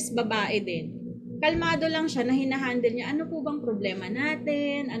ko, which is babae din, kalmado lang siya na hinahandle niya, ano po bang problema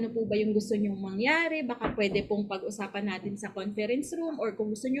natin? Ano po ba yung gusto nyong mangyari? Baka pwede pong pag-usapan natin sa conference room or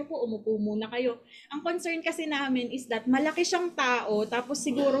kung gusto nyo po, umupo muna kayo. Ang concern kasi namin is that malaki siyang tao tapos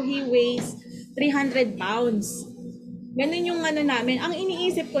siguro he weighs 300 pounds. Ganun yung namin. Ang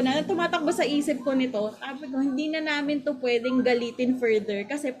iniisip ko na, tumatakbo sa isip ko nito, sabi ko, hindi na namin to pwedeng galitin further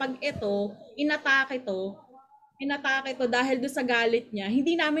kasi pag ito, inatake to dahil doon sa galit niya,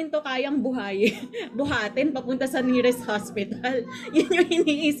 hindi namin to kayang buhatin papunta sa nearest hospital. Yun yung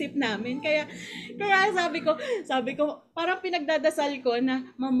iniisip namin. Kaya sabi ko, parang pinagdadasal ko na,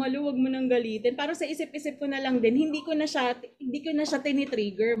 mamaluwag mo nang galitin. Parang sa isip-isip ko na lang din, hindi ko na siya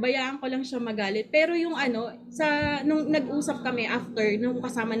tinitrigger. Bayaan ko lang siya magalit. Pero yung nung nag-usap kami after, nung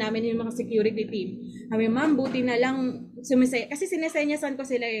kasama namin yung mga security team, kami, ma'am, buti na lang, kasi sinesenyasan ko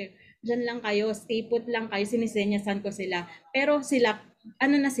sila Diyan lang kayo, stay put lang kayo, sinisenyasan ko sila. Pero sila,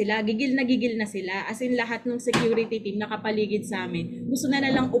 gigil na sila. As in lahat ng security team nakapaligid sa amin. Gusto na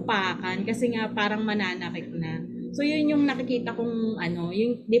lang upakan kasi nga parang mananakit na. So yun yung nakikita kong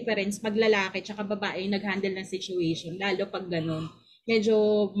yung difference pag lalaki tsaka babae yung nag-handle ng situation. Lalo pag ganun,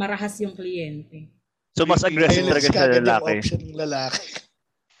 medyo marahas yung kliyente. So mas aggressive talaga sa lalaki.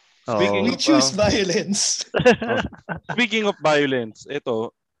 We choose violence. Speaking of violence, ito,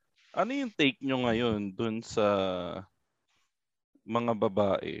 ano yung take nyo ngayon dun sa mga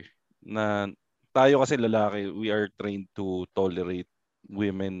babae na tayo kasi lalaki, we are trained to tolerate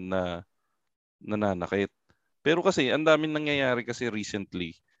women na nananakit. Pero kasi ang daming nangyayari kasi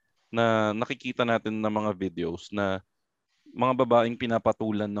recently na nakikita natin na mga videos na mga babaeng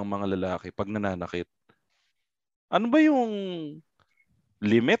pinapatulan ng mga lalaki pag nananakit. Ano ba yung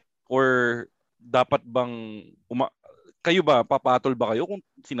limit or dapat bang kayo ba, papatol ba kayo kung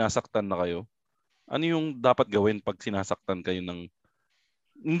sinasaktan na kayo? Ano yung dapat gawin pag sinasaktan kayo ng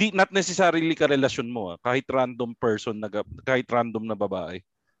hindi, not necessarily karelasyon mo, kahit random person, kahit random na babae.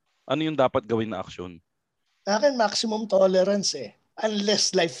 Ano yung dapat gawin na aksyon? Akin, maximum tolerance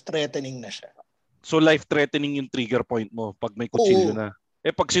unless life-threatening na siya. So life-threatening yung trigger point mo pag may kutsilyo na.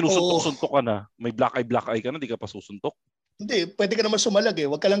 Pag sinusuntok-suntok ka na, may black eye ka na, di ka pa susuntok? Hindi, pwede ka naman sumalag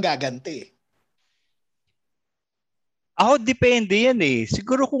huwag ka lang gaganti Ako, depende yan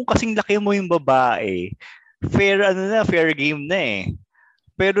Siguro kung kasing laki mo yung babae, fair game na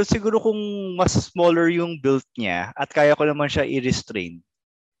Pero siguro kung mas smaller yung build niya at kaya ko naman siya i-restrain,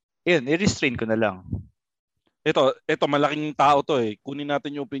 i-restrain ko na lang. Ito malaking tao to Kunin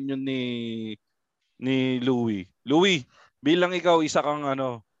natin yung opinion ni Louie. Louie, bilang ikaw isa kang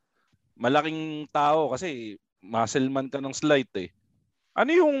malaking tao kasi muscle man ka ng slight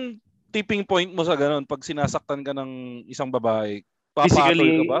Ano yung tipping point mo sa ganun pag sinasaktan ka ng isang babae Papatol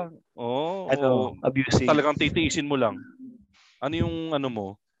ka ba? Oo. Abusive. Talagang titiisin mo lang. Ano yung ano mo?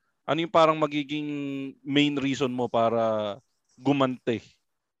 Ano yung parang magiging main reason mo para gumante?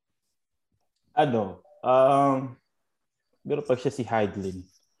 Pero pag siya si Heidelin.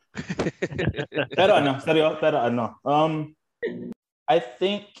 pero I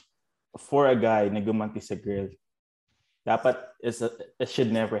think for a guy na gumanti sa girl, dapat it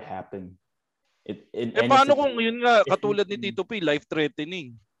should never happen. Paano kung yun nga, katulad ni Tito P,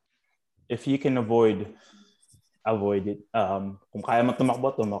 life-threatening? If you can avoid it. Kung kaya mo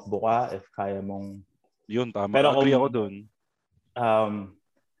tumakbo ka. If kaya mong... Yun, tama. Pero agree ako dun.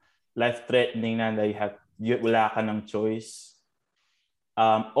 Life-threatening na wala ka ng choice.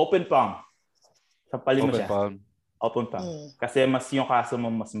 Open palm. Sampalin mo siya. Open palm. Kasi mas yung kaso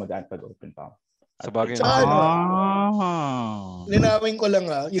mo mas magaan pag open palm. Sa bagay linawin ko lang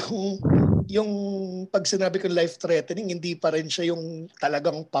yung pag sinabi ko life-threatening, hindi pa rin siya yung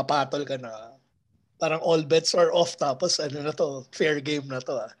talagang papatol ka na parang all bets are off tapos fair game na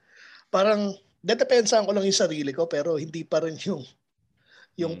to. Parang depensahan ko lang yung sarili ko pero hindi pa rin yung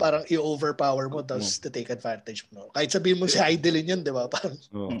parang i-overpower mo tapos to take advantage mo. Kahit sabihin mo si Heidelin yun, di ba? Parang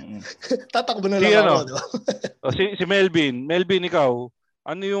tatakbo na lang ako. Di ba? Si Melvin. Melvin, ikaw,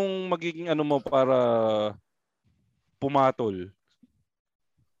 ano yung magiging mo para pumatol?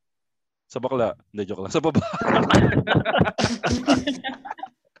 Sa bakla? Hindi, joke lang. Sa baba.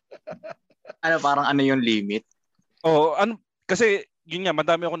 Parang yung limit? Kasi yun nga,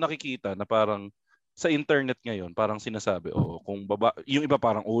 madami ako nakikita na parang sa internet ngayon, parang sinasabi, kung yung iba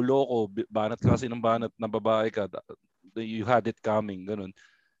parang ulo ko, banat ka kasi ng banat na babae ka, you had it coming, ganun.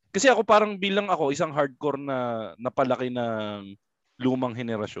 Kasi ako parang bilang ako, isang hardcore na napalaki ng lumang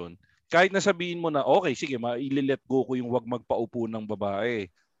henerasyon, kahit nasabihin mo na, okay, sige, maililet go ko yung wag magpaupo ng babae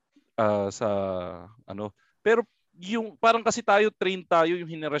pero yung parang kasi train tayo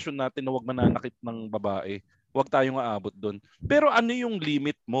yung henerasyon natin na wag mananakit ng babae. Wag tayong aabot doon. Pero ano yung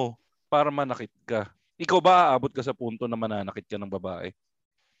limit mo para manakit ka? Ikaw ba aabot ka sa punto na mananakit ka ng babae?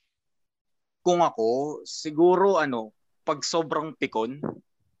 Kung ako, siguro pag sobrang pikon.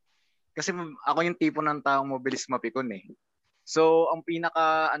 Kasi ako yung tipo ng taong mabilis mapikon eh. So, ang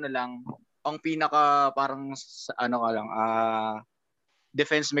pinaka parang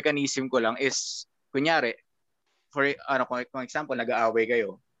defense mechanism ko lang is, kunyari, kung example, nag-aaway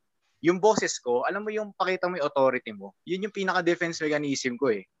kayo, yung boses ko, alam mo yung pakita mo yung authority mo, yun yung pinaka-defense mechanism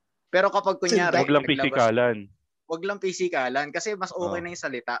ko eh. Pero kapag kunyari, wag lang pisikalan kasi mas okay na yung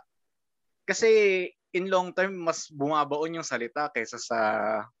salita. Kasi in long term, mas bumabaon yung salita kaysa sa,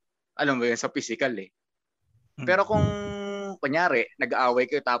 alam mo yun, sa physical eh. Pero kung, kunyari, nag-aaway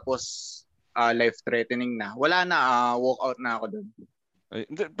kayo tapos life-threatening na, wala na, walk out na ako doon.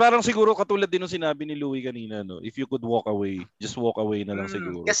 Parang siguro katulad din ng sinabi ni Louie kanina, no? If you could walk away, just walk away na lang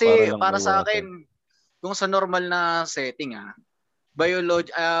siguro. Kasi para sa akin, kung sa normal na setting,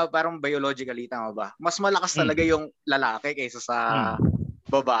 parang biologically, tama ba? Mas malakas talaga yung lalaki kaysa sa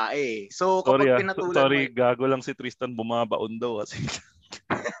babae. So, kapag pinatulan sorry, gago lang si Tristan, bumabaon daw kasi.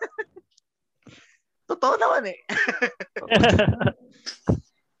 Totoo naman eh.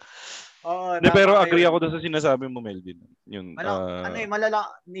 Pero agree ako doon sa sinasabi mo, Melvin. Yung,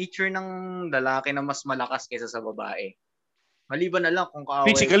 nature ng lalaki na mas malakas kaysa sa babae. Maliban na lang kung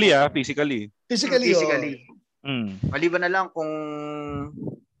kaaway. Physically. Maliban na lang kung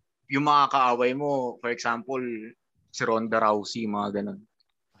yung mga kaaway mo, for example, si Ronda Rousey, mga ganun.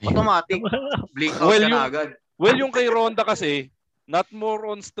 Automatic. Blink out ka na agad. Well, yung kay Ronda kasi, not more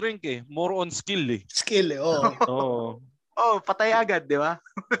on strength more on skill eh. Patay agad, di ba?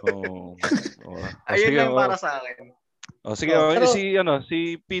 Ayun sige, lang para sa akin. Sige,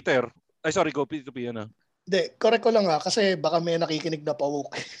 si Peter. Ay, sorry, go, Peter. Hindi, correct ko lang kasi baka may nakikinig na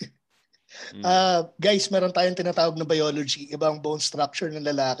pa-woke. Guys, meron tayong tinatawag na biology. Ibang bone structure ng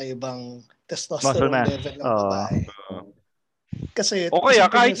lalaki, ibang testosterone level ng babae. Kasi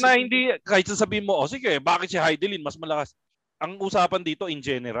kahit sasabihin mo, sige, bakit si Heidelin mas malakas? Ang usapan dito in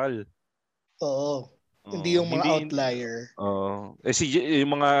general. Hindi yung mga outlier.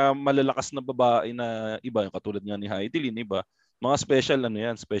 Yung mga malalakas na babae na iba, yung katulad nga ni Heidelin, iba, mga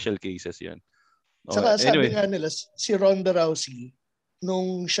special cases yan. Saka sabi nga nila, si Ronda Rousey,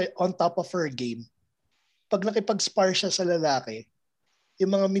 nung siya on top of her game, pag nakipag-spar siya sa lalaki,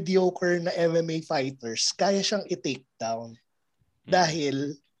 yung mga mediocre na MMA fighters, kaya siyang i-take down.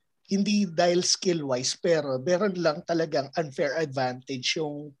 Hindi dahil skill-wise, pero meron lang talagang unfair advantage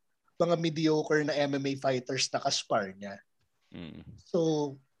yung mga mediocre na MMA fighters na kaspar niya.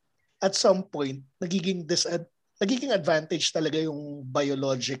 So, at some point, nagiging advantage talaga yung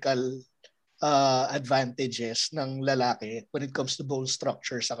biological advantages ng lalaki when it comes to bone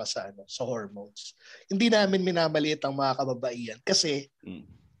structure sa hormones. Hindi namin minamaliit ang mga kababaihan kasi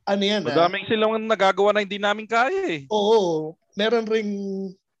ano yan madaming silang nagagawa na hindi namin kaya eh. Oo, meron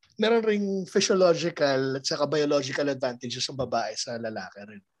ring physiological at saka biological advantages ng babae sa lalaki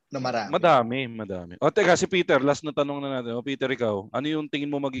rin na marami. Madami. O teka, si Peter, last na tanong na natin. O Peter, ikaw, ano yung tingin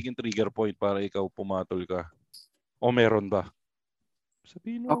mo magiging trigger point para ikaw pumatol ka? O meron ba?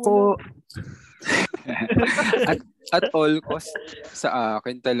 Sabihin mo ako at all cost sa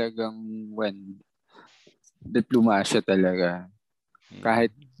akin talagang when diplomasya talaga.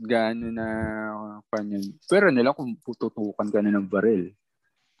 Kahit gaano na kanyan. Pero nila kung tututukan ka na ng baril.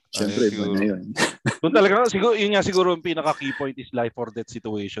 Siyempre, iba na yun. Doon talaga, yun nga siguro yung pinaka-key point is life or death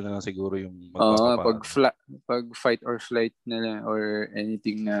situation na lang siguro yung pag fight or flight na lang or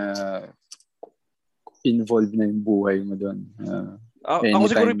anything na involved na yung buhay mo doon. Ako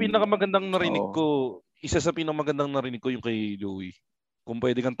siguro yung pinakamagandang narinig ko, isa sa pinakamagandang narinig ko yung kay Louie. Kung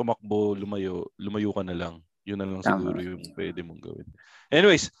pwede kang tumakbo, lumayo ka na lang. Yun na lang siguro yung pwede mong gawin.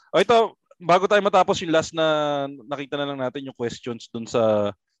 Anyways, ito, bago tayo matapos yung last na nakita na lang natin yung questions dun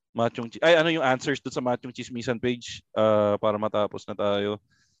sa yung answers dun sa Machong Chismisan page para matapos na tayo.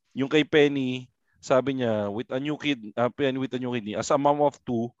 Yung kay Penny, sabi niya, with a new kid, as a mom of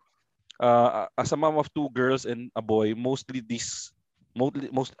two girls and a boy, ano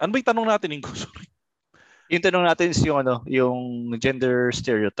ba yung tanong natin, Ingo? Sorry. Yung tanong natin is yung gender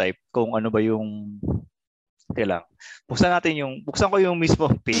stereotype, kung ano ba yung kailang. Buksan ko yung mismo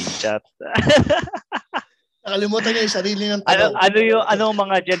page chat. Nakalimutan niya yung sarili ng tanong. Anong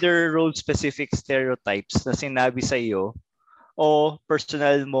mga gender role specific stereotypes na sinabi sa iyo o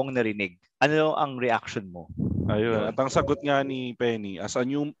personal mong narinig? Ano ang reaction mo? Ayun. At ang sagot nga ni Penny, as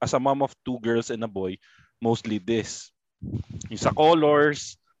a mom of two girls and a boy, mostly this. Yung sa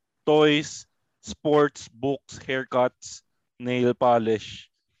colors, toys, sports, books, haircuts, nail polish.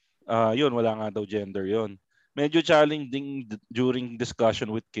 Yun, wala nga daw gender yun. Medyo challenging during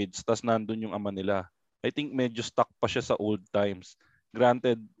discussion with kids, tas nandun yung ama nila. I think medyo stuck pa siya sa old times.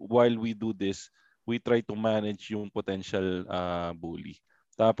 Granted, while we do this, we try to manage yung potential bully.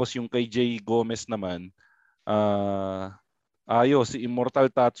 Tapos yung kay Jay Gomez naman, si Immortal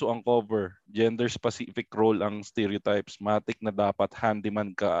Tatsu ang cover. Gender specific role ang stereotypes. Matik na dapat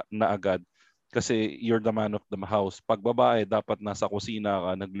handyman ka na agad kasi you're the man of the house. Pag babae, dapat nasa kusina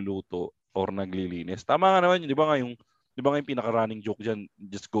ka, nagluluto or naglilinis. Tama nga naman, di ba nga yung pinaka-running joke dyan,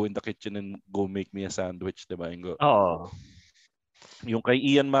 just go in the kitchen and go make me a sandwich, di ba? Oo. Yung kay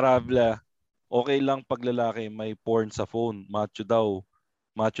Ian Maravla, okay lang pag lalaki may porn sa phone. Macho daw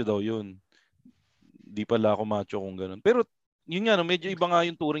yun. Di pala ako macho kung ganun. Pero yun nga, medyo iba nga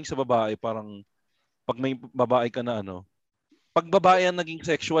yung turing sa babae. Parang pag may babae ka na pag babae ang naging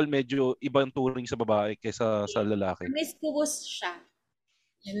sexual, medyo ibang turing sa babae kaysa sa lalaki. Promiscuous siya.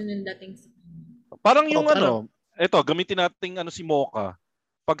 Yan yung dating sa parang yung eto, gamitin natin si Mocha.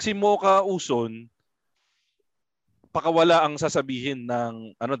 Pag si Mocha uson, pakawala ang sasabihin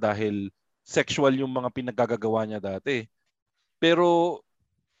ng dahil sexual yung mga pinagagagawa niya dati. Pero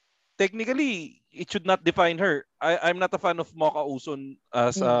technically, it should not define her. I'm not a fan of Mocha Uson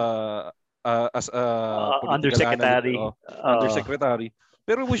as a undersecretary. Undersecretary.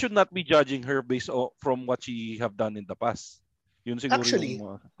 Pero we should not be judging her based from what she have done in the past. Yun siguro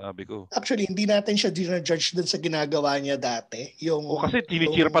yung sabi ko. Actually, hindi natin siya dinajudge dun sa ginagawa niya dati. Kasi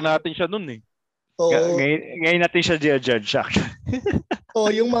tinicheer pa natin siya nun eh. Ngayon natin siya dinajudge actually.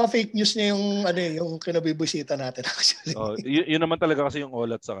 Yung mga fake news niya yung kinabibisita natin actually. Yun naman talaga kasi yung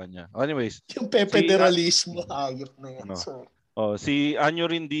olat sa kanya. Anyways. Yung pepederalismo, hayop na yan. Si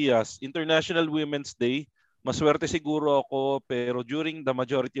Anyorin Diaz, International Women's Day. Maswerte siguro ako pero during the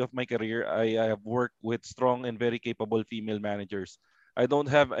majority of my career, I have worked with strong and very capable female managers. I don't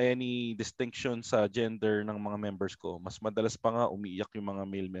have any distinction sa gender ng mga members ko. Mas madalas pa nga umiiyak yung mga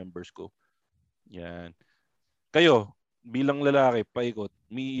male members ko. Yan. Kayo, bilang lalaki, paikot,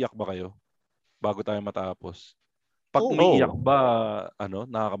 umiiyak ba kayo bago tayo matapos? Pag umiiyak ba,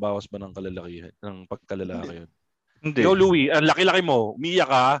 nakakabawas ba ng kalalakihan, ng pagkalalaki yun? Hindi. Yo, Louie, ang laki-laki mo,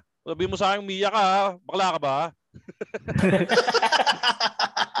 umiiyak ka? Sabi mo sa akin, umiiyak ka, bakla ka ba?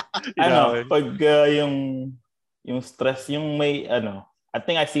 Pag yung stress, yung may I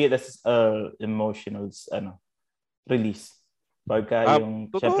think I see it as emotional release. Pagka yung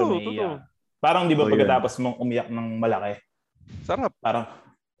syempre may parang di ba pagkatapos mong umiyak ng malaki? Sarap. Parang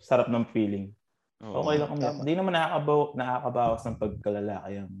sarap ng feeling. Okay lang umiyak. Hindi naman nakakabawas ng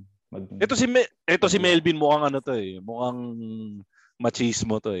pagkalalaki yung Ito si Melvin mukhang mukhang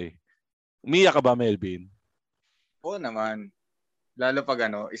machismo to eh. Umiyak ka ba, Melvin? Oo naman. Lalo pag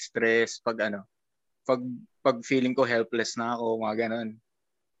stress, pag feeling ko helpless na ako, mga ganon.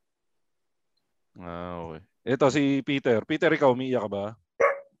 Okay. Ito si Peter. Peter, ikaw, umiiyak ka ba?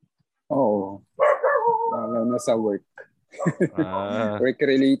 Oo. Lalo na sa work.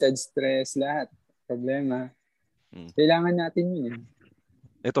 Work-related stress, lahat. Problema. Kailangan natin yun.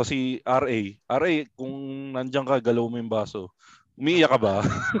 Ito si RA. RA, kung nandiyan ka, galaw mo yung baso. Umiiyak ka ba?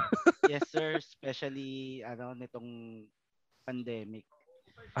 Yes, sir. Especially, nitong pandemic.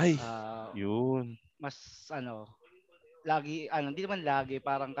 Ay, yun. Mas, lagi, hindi naman lagi,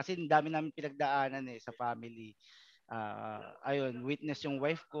 parang kasi dami namin pinagdaanan sa family. Ayun, witness yung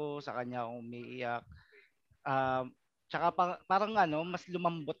wife ko, sa kanya akong umiiyak. Tsaka parang mas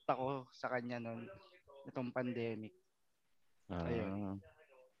lumambot ako sa kanya noon, itong pandemic. Ayun.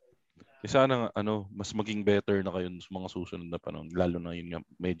 Sana mas maging better na kayo sa mga susunod na panahon, lalo na yun nga,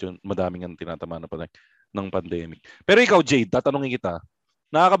 medyo madaming ang tinatama na pa ng pandemic. Pero ikaw, Jade, tatanungin kita,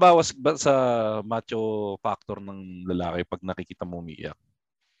 nakakabawas ba sa macho factor ng lalaki pag nakikita mo umiiyak?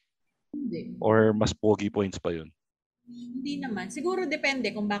 Hindi. Or mas pogi points pa yun? Hindi naman. Siguro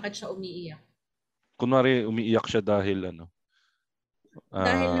depende kung bakit siya umiiyak. Kunwari, umiiyak siya dahil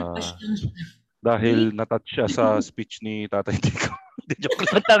Dahil na-touch lang siya. Dahil na-touch siya sa speech ni Tatay Tico. Joke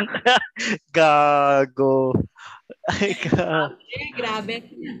lang. Gago. Ay, Grabe.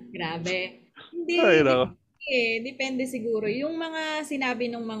 Hindi. Ay, no. Depende siguro. Yung mga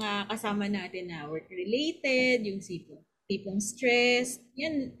sinabi ng mga kasama natin na work-related, yung tipong stress,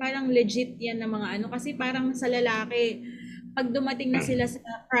 yan, parang legit yan na mga kasi parang sa lalaki, pag dumating na sila sa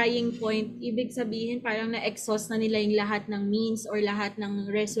crying point, ibig sabihin parang na-exhaust na nila yung lahat ng means or lahat ng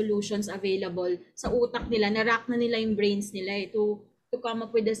resolutions available sa utak nila, na-rack na nila yung brains nila to come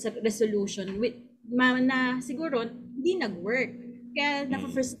up with a resolution na siguro hindi nag-work. Kaya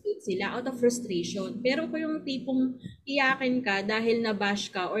na-frustrate sila out of frustration. Pero kung yung tipong iyakin ka dahil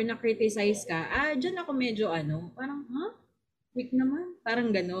na-bash ka or na-criticize ka, dyan ako medyo parang, weak naman.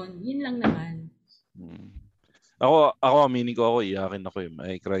 Parang ganon. Yun lang naman. Ako aminin ko, iyakin ako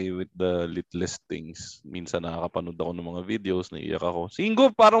eh. I cry with the littlest things. Minsan nakakapanood ako ng mga videos, naiiyak ako. Si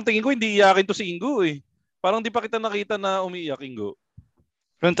Ingo, parang tingin ko hindi iyakin to si Ingo eh. Parang di pa kita nakita na umiiyak, Ingo.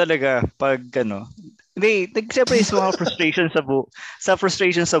 Ganun talaga pag hindi, siyempre sa mga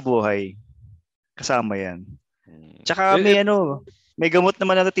frustration sa buhay. Kasama yan. Tsaka may gamot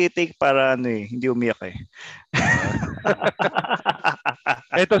naman na natitake para hindi umiyak eh.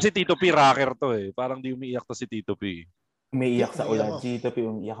 Ito si Tito P, rocker to eh. Parang di umiiyak to si Tito P. Umiiyak sa ulan. Si Tito P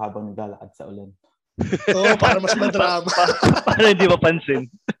umiiyak habang naglalakad sa ulan. Para mas madrama. Para hindi mapansin.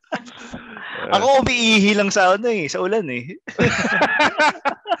 Ako umiihi lang sa sa ulan eh.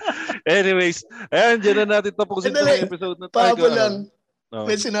 Anyways, ayan, dyan na natin tapusin itong episode na tayo. Pabo lang.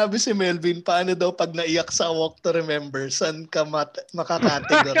 May sinabi si Melvin, paano daw pag naiyak sa Walk to Remember, saan ka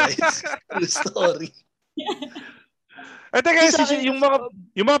makakategorize? True story. Ito guys, yung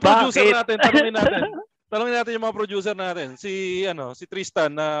mga producer natin, tanungin natin yung mga producer natin. Si Tristan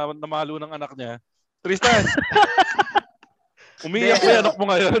na namalo ng anak niya. Tristan, umiiyak ba anak mo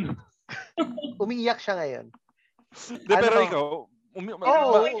ngayon? Umiiyak siya ngayon. Pero ikaw,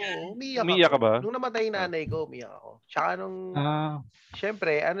 umiiyak ka ba? Nung namatay yung nanay ko, umiiyak ako. Tsaka nung,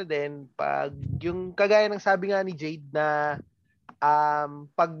 syempre, pag yung kagaya ng sabi nga ni Jade na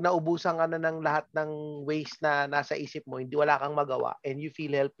pag naubusan ka na ng lahat ng ways na nasa isip mo, hindi wala kang magawa and you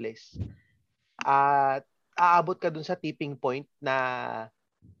feel helpless, at aabot ka dun sa tipping point na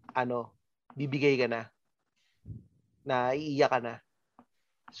bibigay ka na iiyak ka na.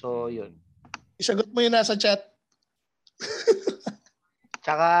 So, yun. Isagot mo yun nasa chat.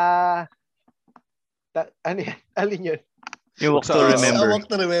 Tsaka, alin yun? Yung Walk to Remember. Walk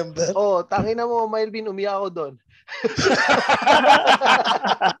to Remember. Tangin na mo, Melvin, umiyak ako doon.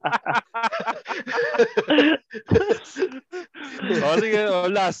 Sige,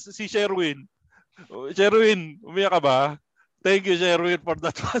 last, si Sherwin. Sherwin, umiyak ka ba? Thank you, Sherwin, for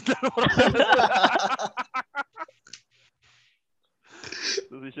that one.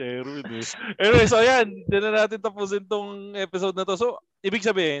 Si Sherwin eh. Anyway, so ayan, din na natin tapusin tong episode na to. So, ibig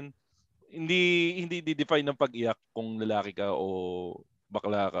sabihin, hindi di-define ng pag-iyak kung lalaki ka o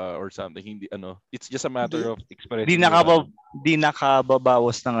bakla ka or something. Hindi it's just a matter of expression. Di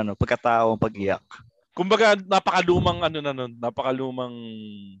nakababawas ng pagkatao ang pag-iyak. Kumbaga napakalumang napakalumang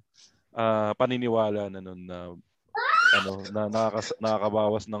paniniwala na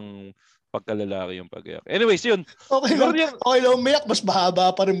nakakabawas ng pagkalalaki yung pag-iyak. Anyways, yun. Okay lang umiyak, mas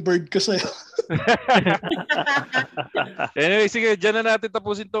mahaba pa rin bird ko sa'yo. Anyway, sige, dyan na natin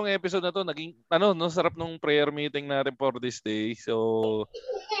tapusin tong episode na to. Naging, sarap nung prayer meeting natin for this day. So,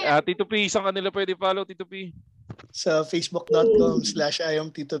 Tito P, isang kanila pwede follow, Tito P? sa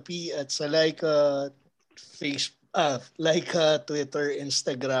facebook.com/IamTitoP at sa Twitter,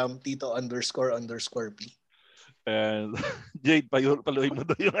 Instagram, Tito__P. And Jade, paluin mo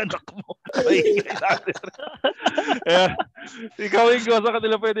daw yung anak mo. Paingay natin. Ikaw, Ingo, sa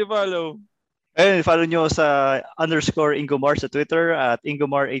kanila pwede follow? Follow nyo sa _Ingomar sa Twitter at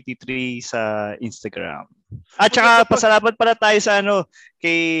Ingomar83 sa Instagram. At saka pasalamat pala tayo sa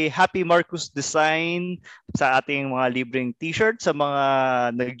kay Happy Marcus Design sa ating mga libreng t-shirt. Sa mga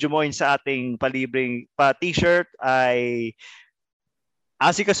nag-join sa ating palibreng t-shirt ay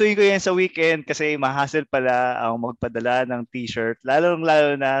asikasuhin ko yan sa weekend kasi mahassle pala ang magpadala ng t-shirt, lalo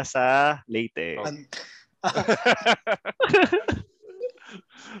na sa Leyte.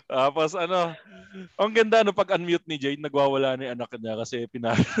 Tapos ang ganda pag unmute ni Jade, nagwawala na yung anak niya kasi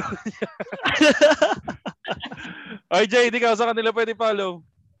pinalo niya. Ay, Jade, ikaw sa kanila pwede follow.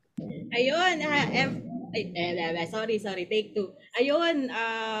 Ayun, sorry, take 2. Ayun,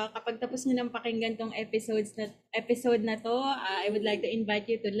 kapag tapos nyo nang pakinggan tong episode na to, I would like to invite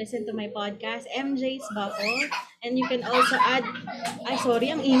you to listen to my podcast, MJ's Bubble. And you can also add,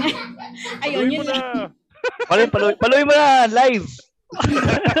 sorry, ang ingay. Ayun, yun lang. Paluin mo na, live.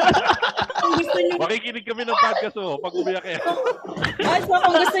 Kung gusto niyo, makikinig kami ng podcast pag umiyak eh. Also,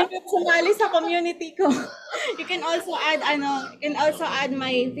 kung gusto niyo sumali sa community ko, you can also add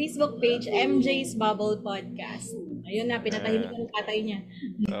my Facebook page, MJ's Bubble Podcast. Ayun na, pinatahimik ng patay niya.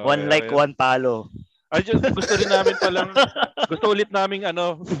 One like, one follow. Gusto rin namin gusto ulit naming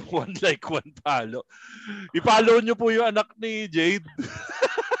one like, one follow. I-follow nyo po yung anak ni Jade.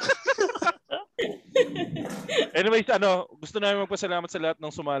 Anyways, gusto namin magpasalamat sa lahat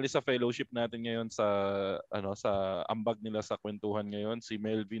ng sumali sa fellowship natin ngayon sa ambag nila sa kwentuhan ngayon. Si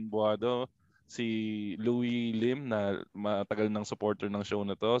Melvin Buado, si Louie Lim na matagal ng supporter ng show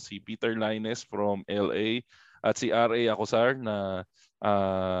na to, si Peter Lines from LA, at si R.A. Acosar na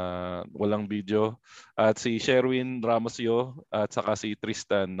walang video, at si Sherwin Ramosio, at saka si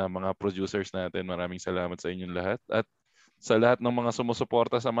Tristan na mga producers natin. Maraming salamat sa inyong lahat. At sa lahat ng mga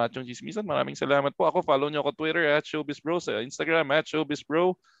sumusuporta sa Machong Chismisan, maraming salamat po. Ako, follow nyo ako Twitter @ShowbizBro, sa Instagram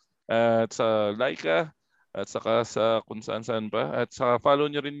 @ShowbizBro, at sa Laika, at saka sa kung saan pa. At saka follow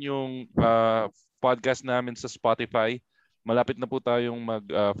nyo rin yung podcast namin sa Spotify. Malapit na po tayong mag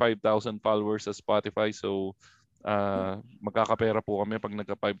 5,000 followers sa Spotify. So, magkakapera po kami pag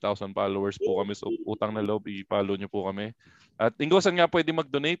nagka 5,000 followers po kami. So, utang na loob, i-follow nyo po kami. At Ingo, saan nga pwede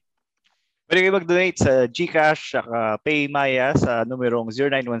mag-donate? Pwede kayo mag-donate sa GCash at PayMaya sa numerong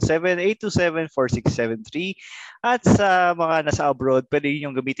 0917-827-4673. At sa mga nasa abroad, pwede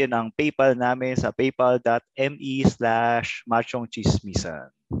nyo gamitin ang PayPal namin sa paypal.me/machongchismisan.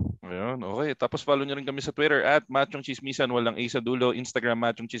 Ayun, okay. Tapos follow nyo rin kami sa Twitter @machongchismisan, walang A sa dulo. Instagram,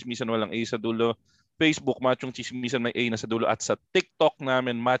 machongchismisan, walang A sa dulo. Facebook, machongchismisan, may A na sa dulo. At sa TikTok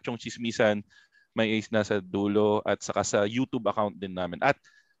namin, machongchismisan, may A na sa dulo. At saka sa YouTube account din namin. At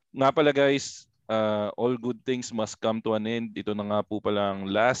nga pala guys, all good things must come to an end. Ito na nga po palang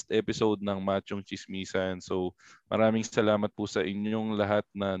last episode ng Machong Chismisan. So maraming salamat po sa inyong lahat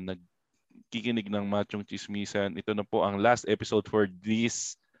na nagkikinig ng Machong Chismisan. Ito na po ang last episode for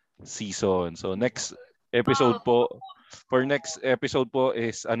this season. So next episode po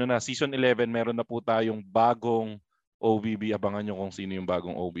is season 11, meron na po tayong bagong OBB. Abangan nyo kung sino yung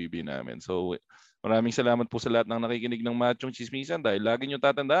bagong OBB namin. So maraming salamat po sa lahat ng nakikinig ng Machong Chismisan dahil lagi nyo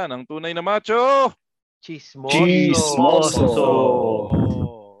tatandaan ang tunay na macho Chismoso.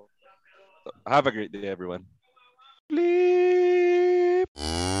 Have a great day, everyone. Bleep.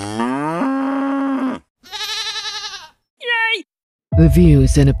 The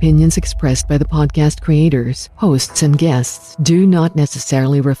views and opinions expressed by the podcast creators, hosts, and guests do not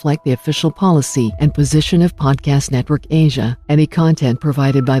necessarily reflect the official policy and position of Podcast Network Asia. Any content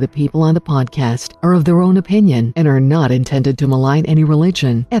provided by the people on the podcast are of their own opinion and are not intended to malign any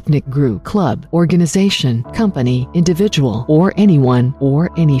religion, ethnic group, club, organization, company, individual, or anyone or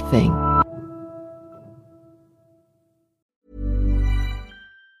anything.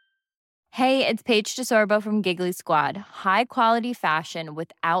 Hey, it's Paige DeSorbo from Giggly Squad. High quality fashion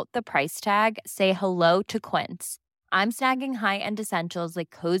without the price tag. Say hello to Quince. I'm snagging high-end essentials like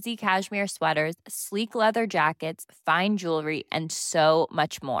cozy cashmere sweaters, sleek leather jackets, fine jewelry, and so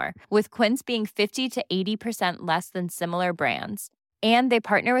much more. With Quince being 50 to 80% less than similar brands. And they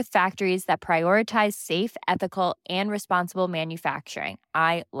partner with factories that prioritize safe, ethical, and responsible manufacturing.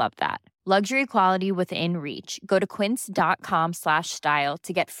 I love that. Luxury quality within reach. Go to quince.com/style to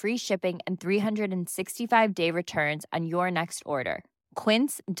get free shipping and 365-day returns on your next order.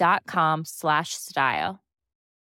 Quince.com/style.